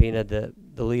of that subpoena. The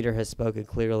leader has spoken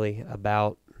clearly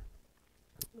about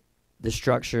the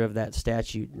structure of that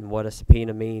statute and what a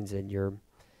subpoena means and your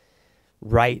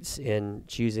rights in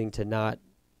choosing to not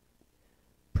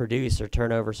produce or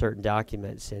turn over certain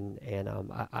documents. And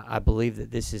I believe that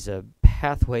this is a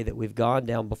pathway that we've gone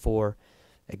down before.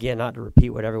 Again, not to repeat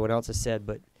what everyone else has said,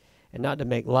 but and not to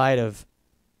make light of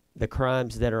the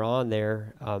crimes that are on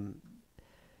there,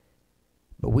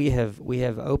 but we have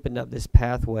opened up this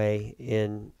pathway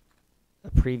in a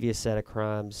previous set of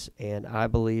crimes, and I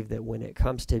believe that when it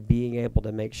comes to being able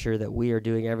to make sure that we are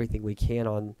doing everything we can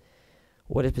on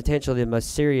what is potentially the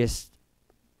most serious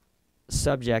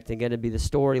subject and going to be the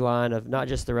storyline of not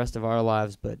just the rest of our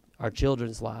lives, but our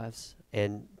children's lives,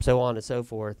 and so on and so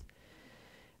forth,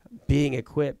 being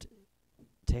equipped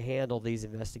to handle these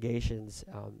investigations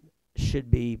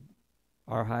should be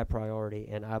our high priority.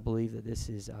 And I believe that this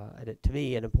is, to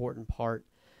me, an important part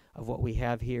of what we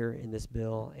have here in this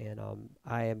bill. And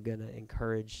I am going to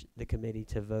encourage the committee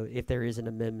to vote, if there is an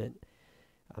amendment,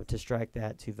 to strike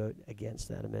that, to vote against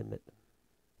that amendment.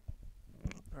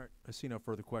 All right, I see no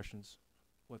further questions.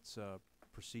 Let's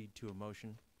proceed to a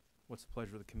motion. What's the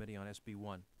pleasure of the committee on SB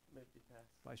 1?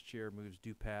 Vice Chair moves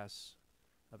due pass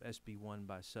of SB 1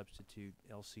 by substitute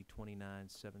LC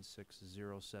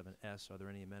 297607S. Are there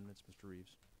any amendments, Mr.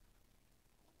 Reeves?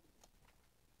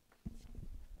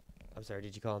 I'm sorry,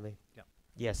 did you call me? Yeah.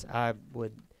 Yes, I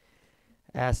would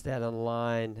ask that on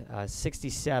line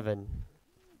 67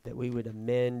 that we would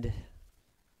amend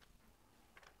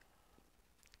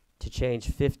to change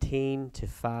 15 to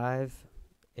 5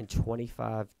 and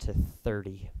 25 to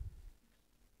 30.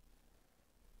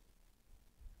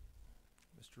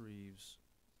 Mr. Reeves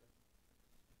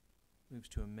moves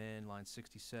to amend line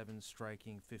 67,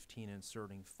 striking 15,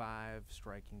 inserting 5,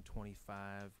 striking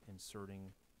 25,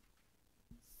 inserting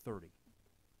 30.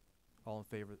 All in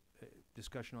favor?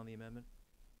 Discussion on the amendment?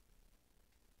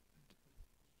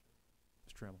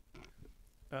 Mr.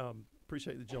 Trammell.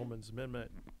 Appreciate the gentleman's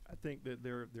amendment. I think that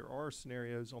there are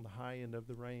scenarios on the high end of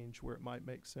the range where it might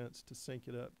make sense to sync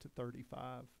it up to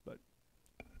 35, but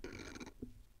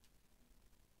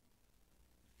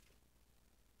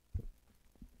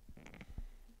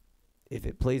if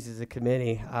it pleases the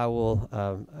committee, I will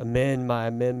amend my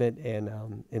amendment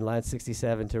and in line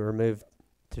 67 to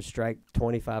strike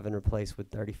 25 and replace with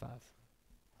 35.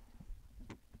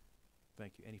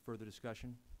 Thank you. Any further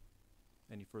discussion?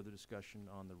 Any further discussion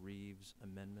on the Reeves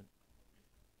amendment?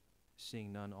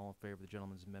 Seeing none, all in favor of the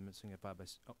gentleman's amendment signify by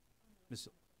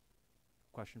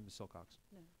question, Ms. Silcox.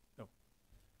 No.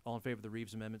 All in favor of the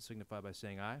Reeves amendment signify by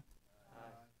saying aye.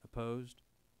 Aye. Opposed?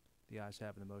 The ayes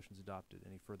have it, the motion is adopted.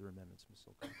 Any further amendments, Ms.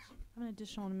 Silcox? I have an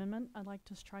additional amendment. I'd like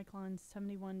to strike lines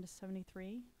 71 to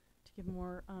 73 to give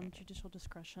more judicial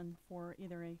discretion for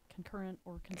either a concurrent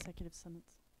or consecutive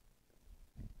sentence.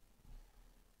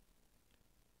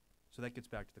 So that gets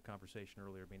back to the conversation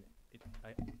earlier. I mean,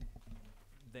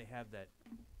 they have that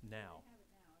now.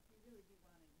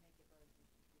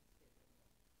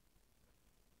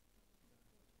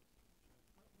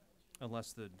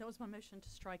 Unless the That was my motion, to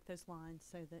strike those lines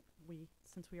so that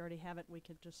since we already have it, we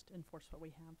could just enforce what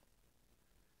we have.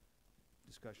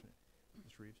 discussion,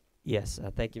 Mr. Reeves. Yes,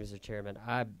 thank you, Mr. Chairman.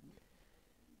 I'm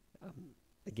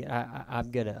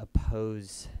going to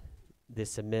oppose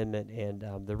this amendment,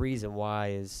 and the reason why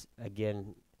is,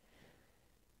 again,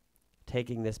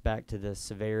 taking this back to the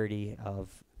severity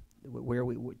of where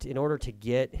in order to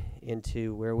get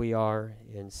into where we are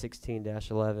in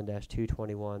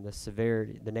 16-11-221, the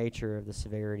severity, the nature of the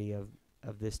severity of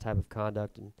this type of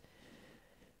conduct and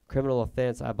criminal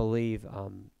offense, I believe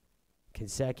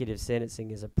consecutive sentencing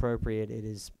is appropriate.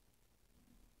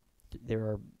 There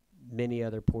are many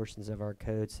other portions of our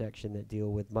code section that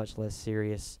deal with much less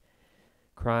serious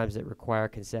crimes that require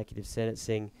consecutive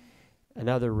sentencing.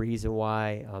 Another reason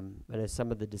why, I know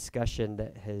some of the discussion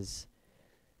that has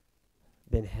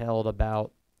been held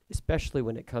about, especially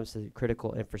when it comes to the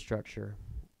critical infrastructure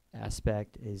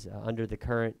aspect, is under the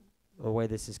current way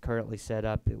this is currently set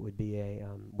up, it would be a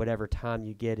whatever time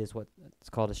you get is what's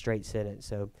called a straight sentence.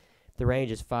 So the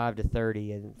range is 5 to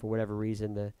 30, and for whatever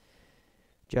reason the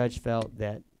judge felt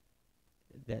that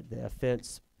the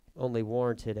offense only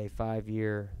warranted a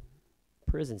 5-year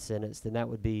prison sentence, then that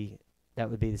would be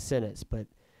the sentence. But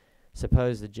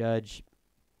suppose the judge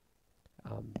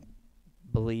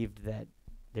believed that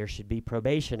there should be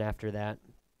probation after that,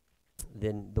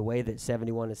 then the way that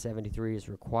 71 and 73 is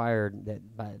required,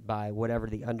 that by whatever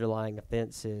the underlying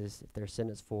offense is, if they're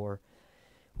sentenced for,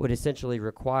 would essentially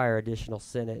require additional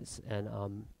sentence, and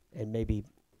maybe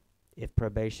if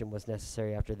probation was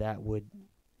necessary after that would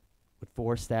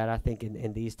force that. I think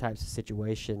in these types of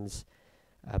situations,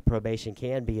 probation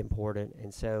can be important,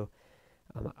 and so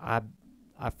I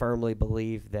firmly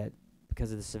believe that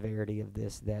because of the severity of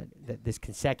this, that this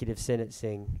consecutive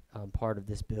sentencing part of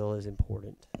this bill is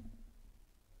important.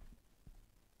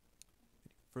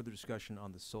 Further discussion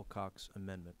on the Silcox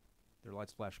amendment? There are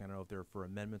lights flashing. I don't know if they're for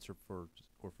amendments or for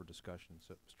discussion.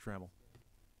 So, Mr. Trammell.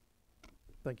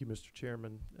 Thank you, Mr.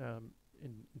 Chairman.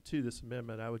 To this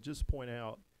amendment, I would just point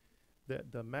out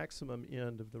that the maximum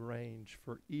end of the range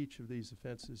for each of these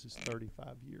offenses is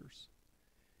 35 years.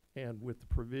 And with the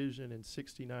provision in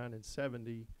 69 and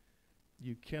 70,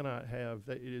 you cannot have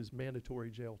that. It is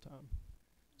mandatory jail time.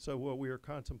 So what we are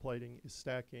contemplating is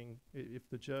stacking, if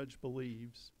the judge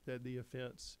believes that the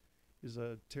offense is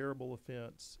a terrible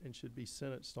offense and should be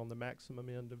sentenced on the maximum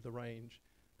end of the range,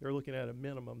 they're looking at a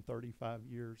minimum 35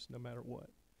 years no matter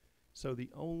what. So the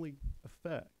only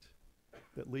effect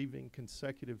that leaving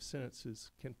consecutive sentences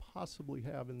can possibly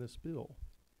have in this bill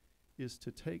is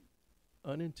to take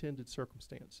unintended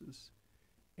circumstances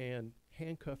and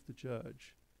handcuff the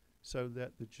judge so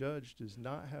that the judge does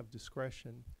not have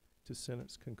discretion to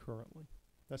sentence concurrently.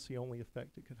 That's the only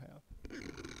effect it could have.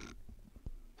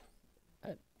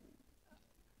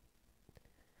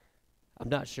 I'm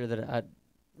not sure that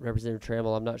Representative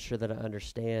Trammell, I'm not sure that I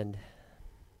understand.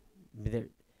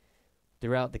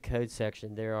 Throughout the code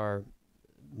section, there are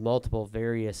multiple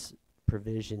various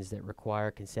provisions that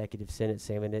require consecutive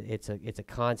sentencing. I mean, it's a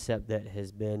concept that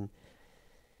has been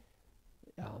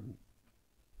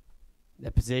a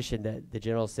position that the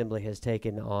General Assembly has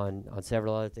taken on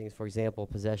several other things. For example,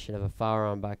 possession of a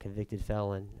firearm by a convicted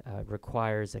felon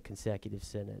requires a consecutive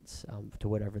sentence to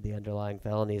whatever the underlying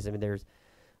felony is. I mean, there's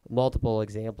multiple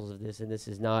examples of this, and this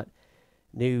is not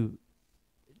new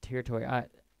territory.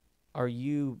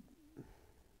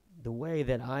 The way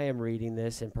that I am reading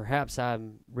this, and perhaps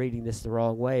I'm reading this the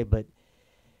wrong way, but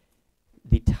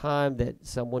the time that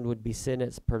someone would be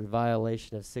sentenced per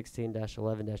violation of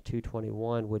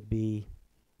 16-11-221 would be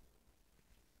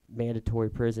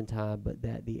mandatory prison time, but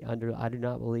that I do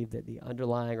not believe that the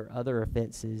underlying or other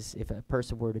offenses, if a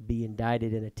person were to be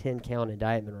indicted in a 10-count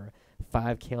indictment or a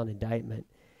 5-count indictment,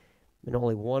 and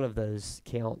only one of those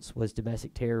counts was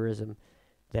domestic terrorism,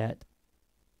 that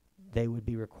they would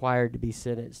be required to be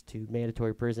sentenced to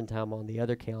mandatory prison time on the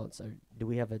other counts. Or do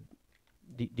we have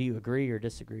do you agree or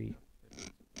disagree?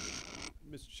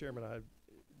 Mr. Chairman, I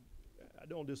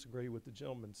don't disagree with the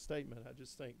gentleman's statement. I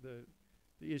just think the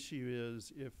issue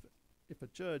is if a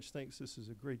judge thinks this is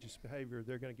egregious behavior,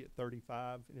 they're going to get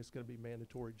 35 and it's going to be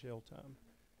mandatory jail time.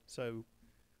 So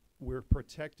we're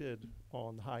protected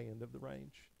on the high end of the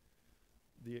range.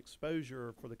 The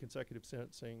exposure for the consecutive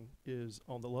sentencing is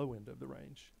on the low end of the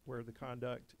range, where the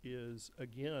conduct is,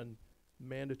 again,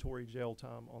 mandatory jail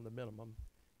time on the minimum,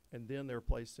 and then they're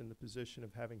placed in the position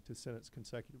of having to sentence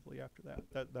consecutively after that.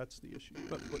 That's the issue.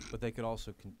 But they could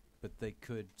also they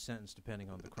could sentence depending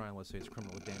on the crime. Let's say it's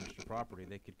criminal with damage to property.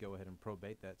 They could go ahead and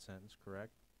probate that sentence,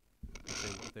 correct?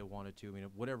 If they wanted to. I mean,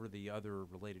 whatever the other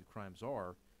related crimes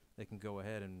are, they can go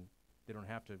ahead and they don't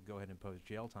have to go ahead and impose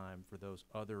jail time for those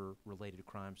other related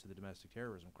crimes to the domestic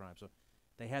terrorism crime. So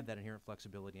they had that inherent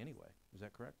flexibility anyway. Is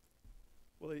that correct?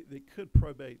 Well, they could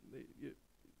probate.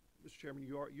 Mr. Chairman,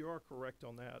 you are correct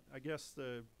on that. I guess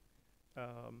the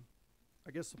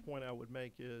point I would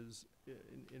make is,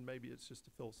 and maybe it's just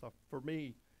a philosophical. For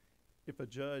me, if a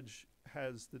judge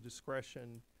has the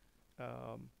discretion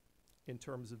in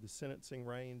terms of the sentencing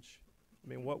range, I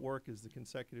mean, what work is the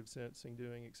consecutive sentencing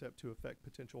doing except to affect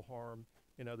potential harm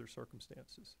in other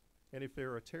circumstances? And if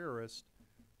they're a terrorist,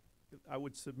 I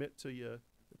would submit to you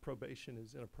that probation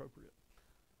is inappropriate.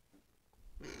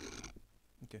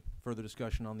 Okay. Further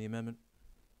discussion on the amendment?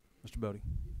 Mr. Bodie.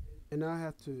 And I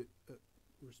have to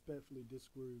respectfully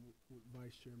disagree with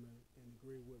Vice Chairman and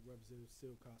agree with Representative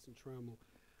Silcox and Trammell.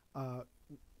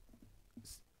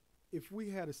 If we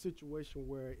had a situation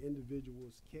where an individual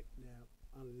was kidnapped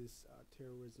under this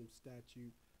terrorism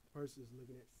statute, the person is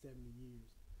looking at 70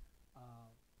 years.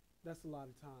 That's a lot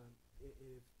of time.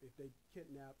 If they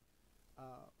kidnap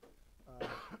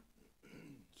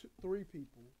 3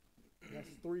 people, that's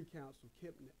 3 counts of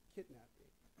kidnapping.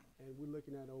 And we're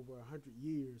looking at over 100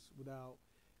 years without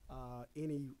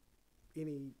any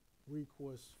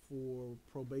recourse for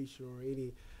probation or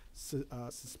any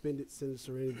suspended sentence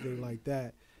or anything like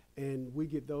that. And we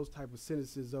get those type of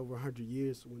sentences over 100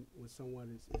 years when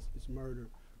someone is murdered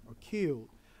or killed.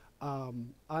 I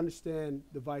understand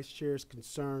the Vice Chair's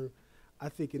concern. I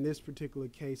think in this particular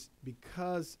case,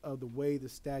 because of the way the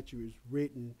statute is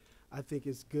written, I think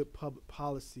it's good public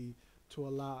policy to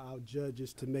allow our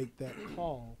judges to make that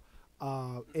call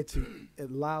and to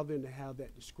allow them to have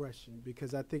that discretion.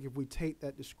 Because I think if we take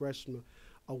that discretion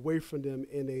away from them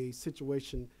in a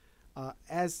situation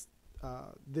as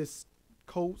this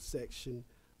code section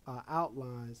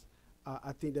outlines,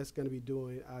 I think that's going to be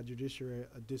doing our judiciary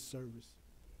a disservice.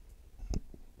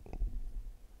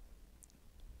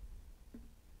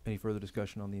 Any further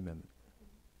discussion on the amendment?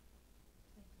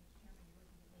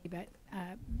 But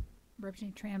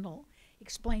Representative Trammell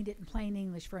explained it in plain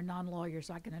English for a non-lawyer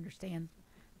so I can understand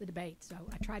the debate. So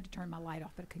I tried to turn my light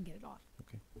off, but I couldn't get it off.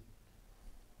 Okay.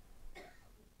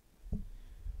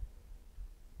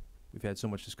 We've had so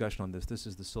much discussion on this. This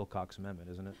is the Silcox Amendment,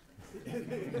 isn't it?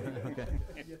 Okay.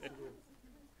 Yes, it is.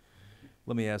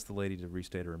 Let me ask the lady to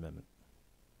restate her amendment.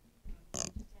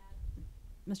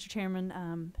 Mr.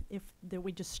 Chairman, if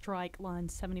we just strike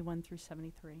lines 71 through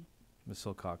 73. Ms.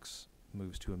 Silcox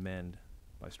moves to amend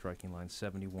by striking lines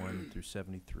 71 through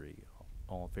 73.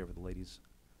 All in favor of the lady's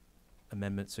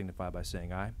amendment signify by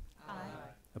saying aye. Aye.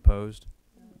 Opposed?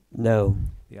 No.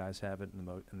 The ayes have it,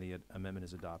 and the amendment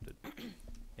is adopted.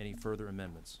 Any further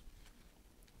amendments?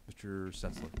 Mr.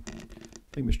 Setzler.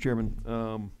 Thank you, Mr. Chairman.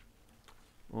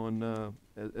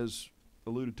 As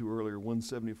alluded to earlier,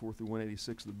 174 through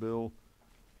 186 of the bill,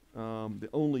 the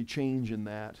only change in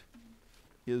that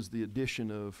is the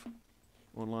addition of,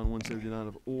 on line 179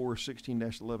 of or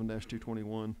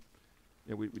 16-11-221.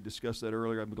 And we discussed that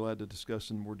earlier. I'd be glad to discuss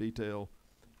in more detail.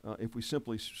 If we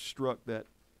simply struck that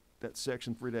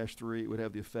section 3-3, it would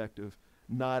have the effect of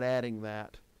not adding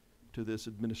that to this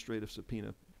administrative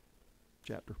subpoena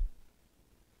chapter.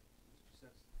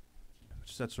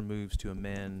 Mr. Setzler moves to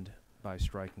amend by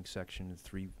striking section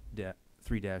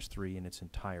 3-3 in its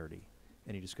entirety.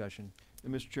 Any discussion?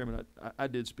 And Mr. Chairman, I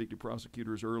did speak to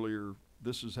prosecutors earlier.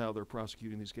 This is how they're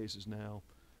prosecuting these cases now.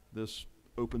 This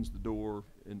opens the door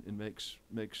and makes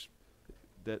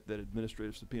that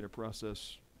administrative subpoena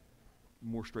process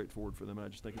more straightforward for them. And I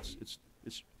just think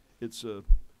it's a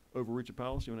overreach of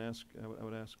policy. I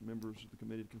would ask members of the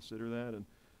committee to consider that. And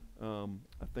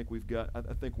I think we've got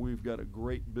a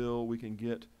great bill we can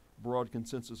get broad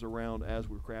consensus around as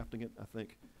we're crafting it. I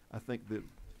think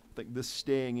this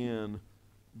staying in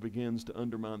begins to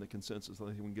undermine the consensus. I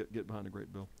think we can get behind a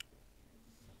great bill.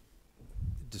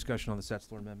 Discussion on the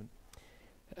Setzler amendment.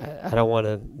 I don't want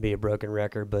to be a broken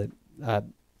record, but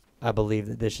I believe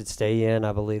that this should stay in.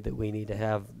 I believe that we need to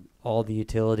have all the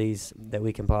utilities that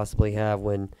we can possibly have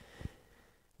when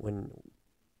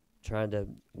trying to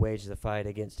wage the fight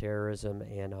against terrorism,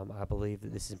 and I believe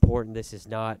that this is important. This is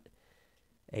not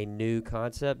a new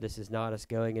concept. This is not us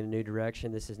going in a new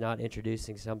direction. This is not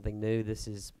introducing something new. This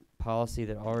is policy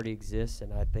that already exists,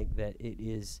 and I think that it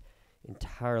is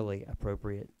entirely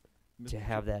appropriate to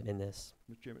have that in this.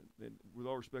 Mr. Chairman, and with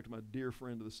all respect to my dear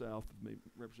friend to the south of me,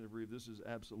 Representative Reeve, this is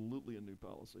absolutely a new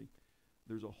policy.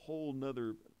 There's a whole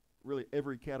nother, really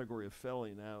every category of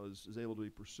felony now is able to be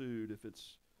pursued if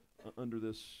it's under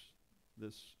this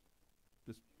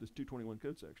 221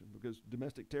 code section, because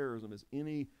domestic terrorism is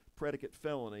any predicate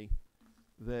felony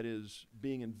that is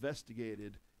being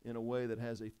investigated in a way that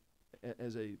has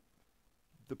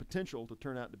the potential to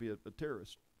turn out to be a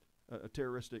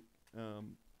terroristic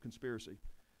conspiracy.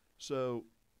 So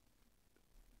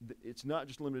it's not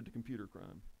just limited to computer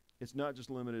crime. It's not just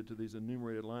limited to these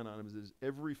enumerated line items. It's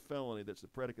every felony that's the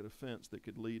predicate offense that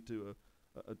could lead to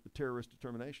a terrorist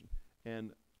determination.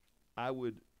 And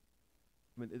it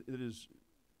is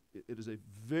a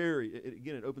very,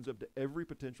 again, it opens up to every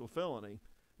potential felony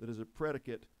that is a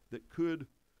predicate that could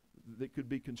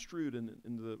be construed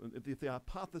if the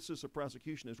hypothesis of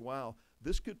prosecution is, wow,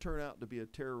 this could turn out to be a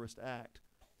terrorist act.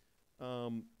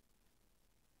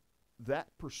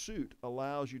 That pursuit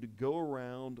allows you to go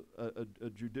around a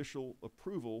judicial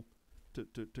approval to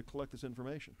collect this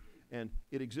information. And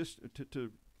it exists,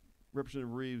 to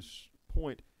Representative Reeves'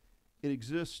 point,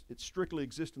 it strictly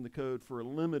exists in the code for a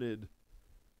limited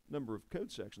number of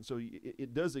code sections. So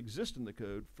it does exist in the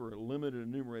code for a limited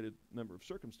enumerated number of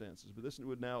circumstances, but this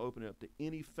would now open it up to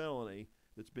any felony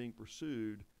that's being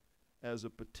pursued as a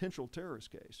potential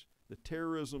terrorist case. The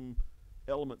terrorism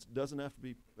elements doesn't have to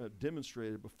be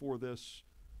demonstrated before this.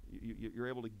 You're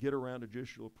able to get around a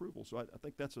judicial approval. So I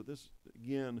think that's what this,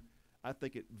 again, I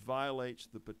think it violates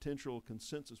the potential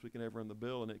consensus we can have around the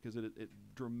bill in it, because it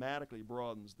dramatically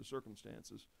broadens the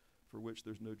circumstances for which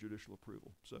there's no judicial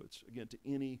approval. So it's, again, to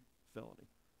any felony.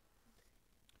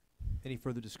 Any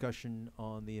further discussion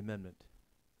on the amendment?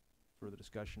 Further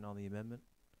discussion on the amendment?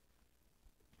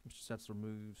 Mr. Setzler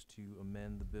moves to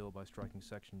amend the bill by striking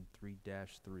section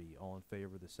 3-3. All in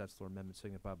favor of the Setzler amendment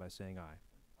signify by saying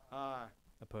aye. Aye.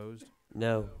 Opposed?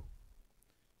 No.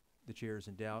 The chair is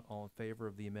in doubt. All in favor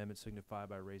of the amendment signify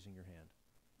by raising your hand.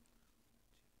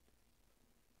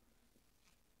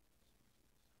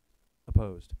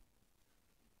 Opposed?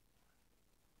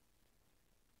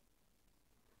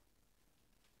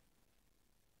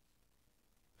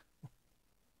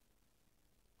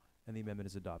 And the amendment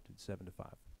is adopted,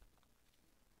 7-5.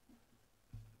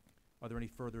 Are there any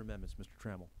further amendments, Mr.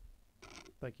 Trammell?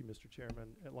 Thank you, Mr.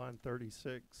 Chairman. At line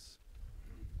 36,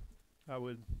 I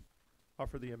would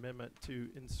offer the amendment to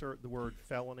insert the word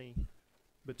felony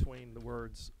between the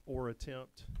words or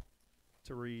attempt,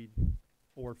 to read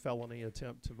or felony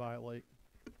attempt to violate.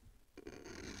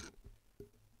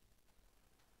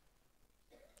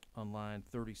 On line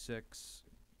 36,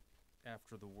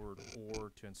 after the word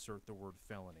or, to insert the word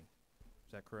felony.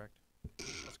 Is that correct?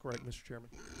 That's correct, Mr. Chairman.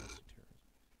 Domestic terrorism.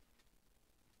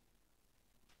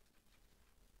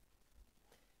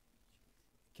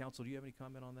 Counsel, do you have any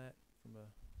comment on that from a?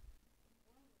 Well,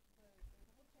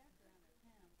 there's a whole chapter on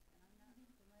attempt, and I'm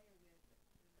not familiar with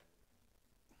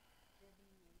there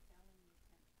being a felony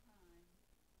attempt crime.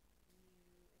 When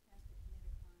you attempt to commit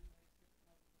a crime, there's certain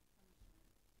levels of punishment.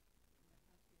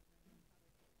 And the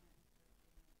prosecutors are going to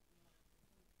probably put sentence for you know,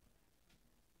 punishment for that, and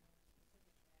there's no specific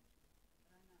statute.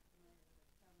 But I'm not familiar with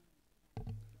a felony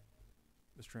attempt.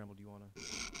 Mr. Trammell, do you want to?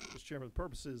 Mr. Chairman, the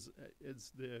purpose is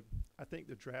I think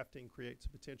the drafting creates a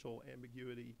potential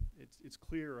ambiguity. It's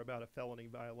clear about a felony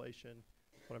violation.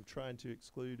 What I'm trying to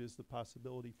exclude is the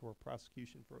possibility for a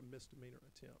prosecution for a misdemeanor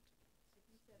attempt. So if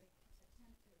you said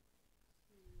attempted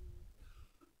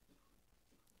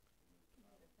to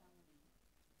commit a felony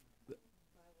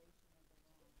violation of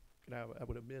the law. And I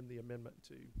would amend the amendment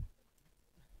to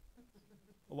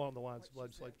along the lines of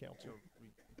legislative counsel. To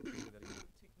commit a felony.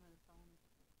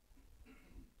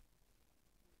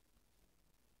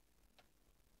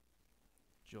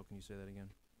 Jill, can you say that again?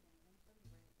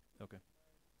 Okay.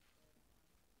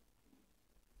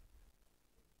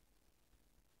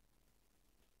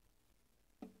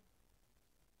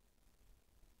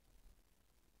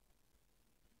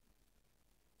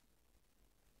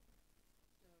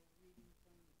 So reading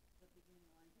from the beginning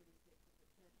of line 36,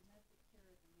 it says domestic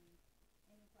terrorism means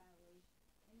any violation,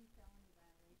 any felony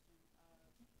violation of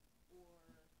or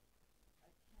attempt to commit a felony violation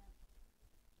of the laws of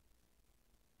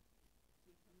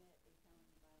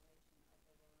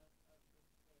the state.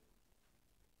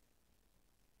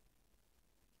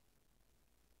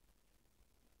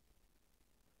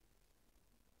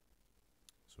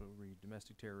 So read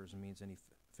domestic terrorism means any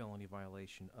felony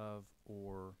violation of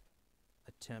or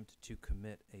attempt to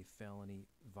commit a felony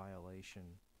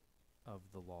violation of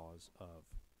the laws of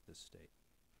this state.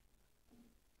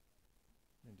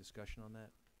 Any discussion on that?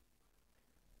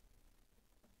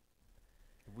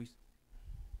 Have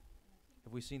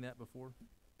we seen that before?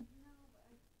 No, but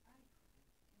and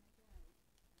again,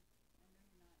 I know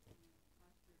you're not in the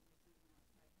posture of receiving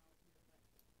outside help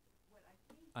here, but what I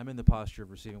think I'm in the posture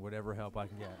of receiving whatever help I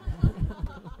can get.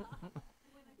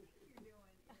 what I think you're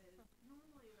doing is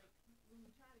normally like when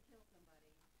you try to kill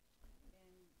somebody and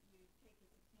you take a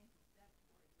substantial step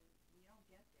towards it, and you don't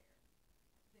get there.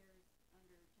 There's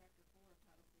under Chapter 4 of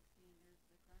Title 16, there's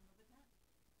the crime of attempt,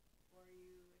 or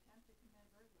you attempt to commit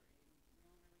burglary and you don't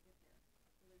really get there.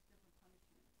 So there's different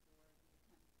punishments for the attempt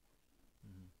portion,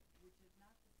 Mm-hmm. which is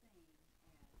not the same as,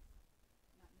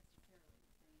 not necessarily the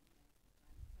same as the crime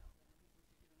itself. And I think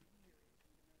what you're doing here is in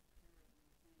domestic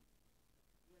terrorism, you're saying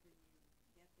whether you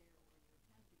get there or you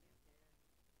attempt to get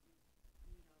there,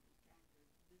 you meet all these factors.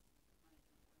 This is the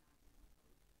punishment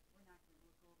we're not going to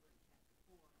impose.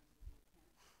 We're not going to look over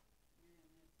in Chapter 4 under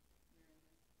the attempt. You're in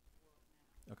this world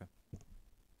now. Okay.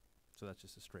 So that's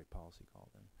just a straight policy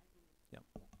call then. I believe. Yep.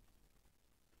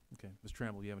 Okay. Ms.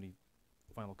 Trammell, do you have any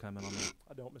final comment on that?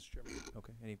 I don't, Mr. Chairman.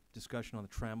 Okay. Any discussion on the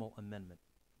Trammell amendment?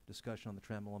 Discussion on the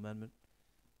Trammell amendment?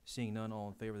 Seeing none, all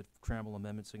in favor of the Trammell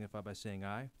amendment signify by saying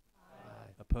aye.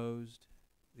 Aye. Opposed?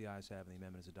 The ayes have it, and the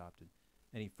amendment is adopted.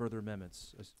 Any further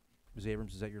amendments? Ms.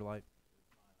 Abrams, is that your light?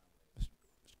 Mr.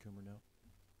 Coomer, no?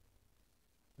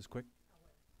 Ms. Quick?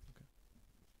 Okay.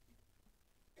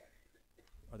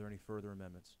 Are there any further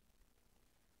amendments?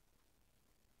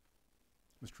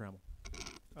 Ms. Trammell?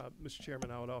 Mr.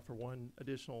 Chairman, I would offer one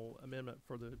additional amendment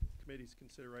for the committee's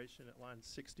consideration at line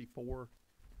 64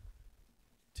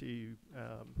 to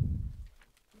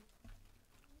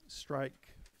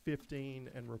strike 15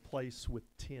 and replace with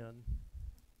 10.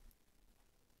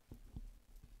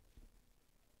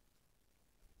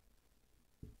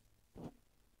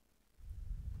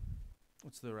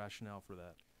 What's the rationale for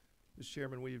that? Mr.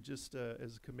 Chairman, we have just,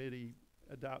 as a committee,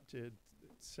 adopted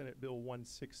Senate Bill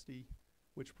 160,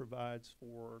 which provides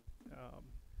for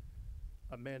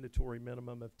a mandatory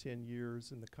minimum of 10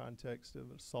 years in the context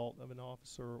of assault of an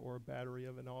officer or a battery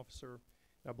of an officer.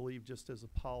 I believe just as a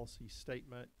policy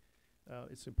statement,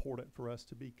 it's important for us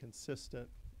to be consistent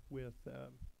with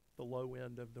the low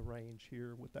end of the range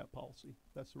here with that policy.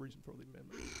 That's the reason for the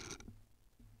amendment.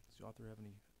 Does the author have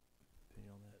any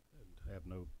opinion on that? And have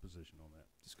no position on that.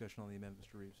 Discussion on the amendment,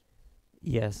 Mr. Reeves?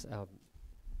 Yes,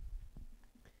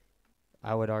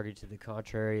 I would argue to the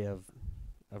contrary of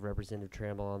Representative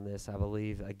Trammell on this. I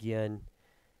believe, again,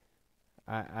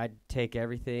 I'd take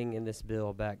everything in this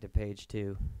bill back to page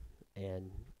 2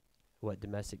 and what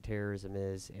domestic terrorism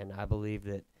is, and I believe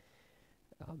that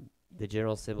the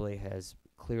General Assembly has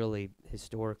clearly,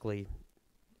 historically,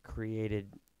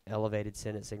 created elevated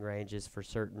sentencing ranges for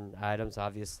certain items.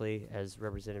 Obviously, as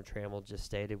Representative Trammell just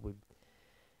stated, we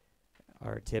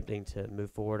are attempting to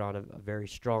move forward on a very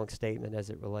strong statement as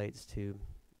it relates to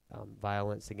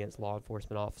violence against law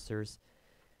enforcement officers.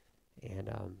 And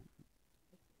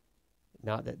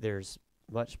not that there's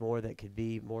much more that could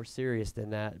be more serious than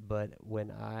that, but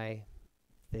when I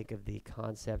think of the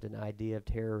concept and idea of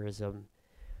terrorism,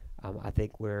 I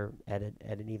think we're at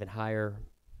an even higher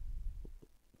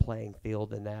playing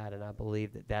field than that, and I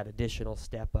believe that that additional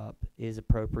step up is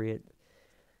appropriate.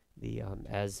 The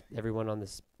as everyone on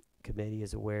this committee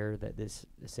is aware, that this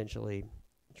essentially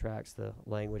tracks the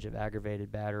language of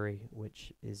aggravated battery,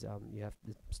 which is the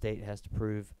state has to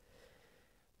prove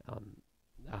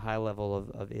a high level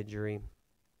of injury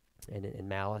and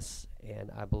malice,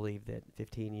 and I believe that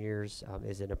 15 years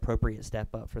is an appropriate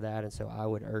step up for that, and so I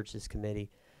would urge this committee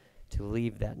to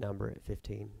leave that number at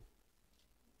 15.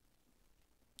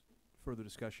 Further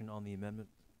discussion on the amendment?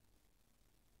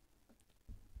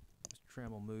 Mr.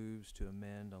 Trammell moves to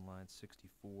amend on line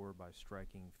 64 by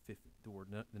striking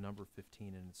the number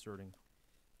 15 and inserting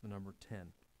the number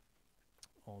 10.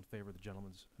 All in favor of the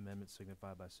gentleman's amendment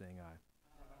signify by saying aye.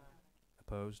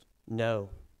 Opposed? No.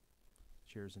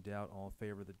 Chair is in doubt. All in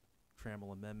favor of the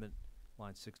Trammell amendment,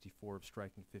 line 64 of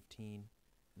striking 15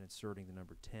 and inserting the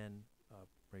number 10.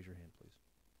 Raise your hand, please.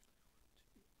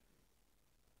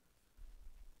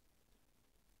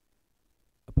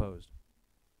 Opposed?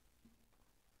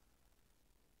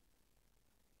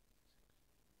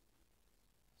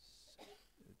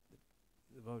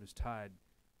 The vote is tied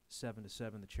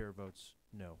 7-7. The chair votes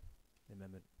no. The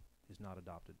amendment is not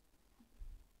adopted.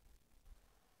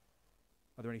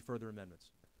 Are there any further amendments?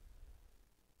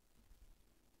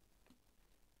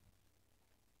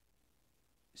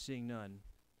 Seeing none,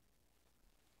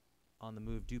 on the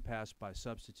move, do pass by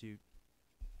substitute.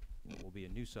 It will be a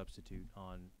new substitute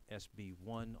on SB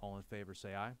 1. All in favor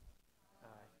say aye.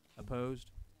 Aye.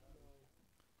 Opposed?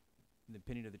 In the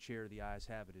opinion of the chair, the ayes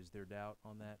have it. Is there doubt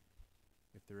on that?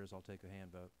 If there is, I'll take a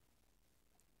hand vote.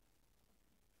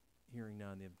 Hearing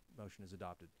none, the motion is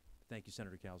adopted. Thank you,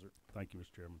 Senator Calzert. Thank you,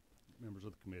 Mr. Chairman. Members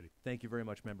of the committee. Thank you very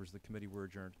much, members of the committee. We're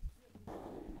adjourned.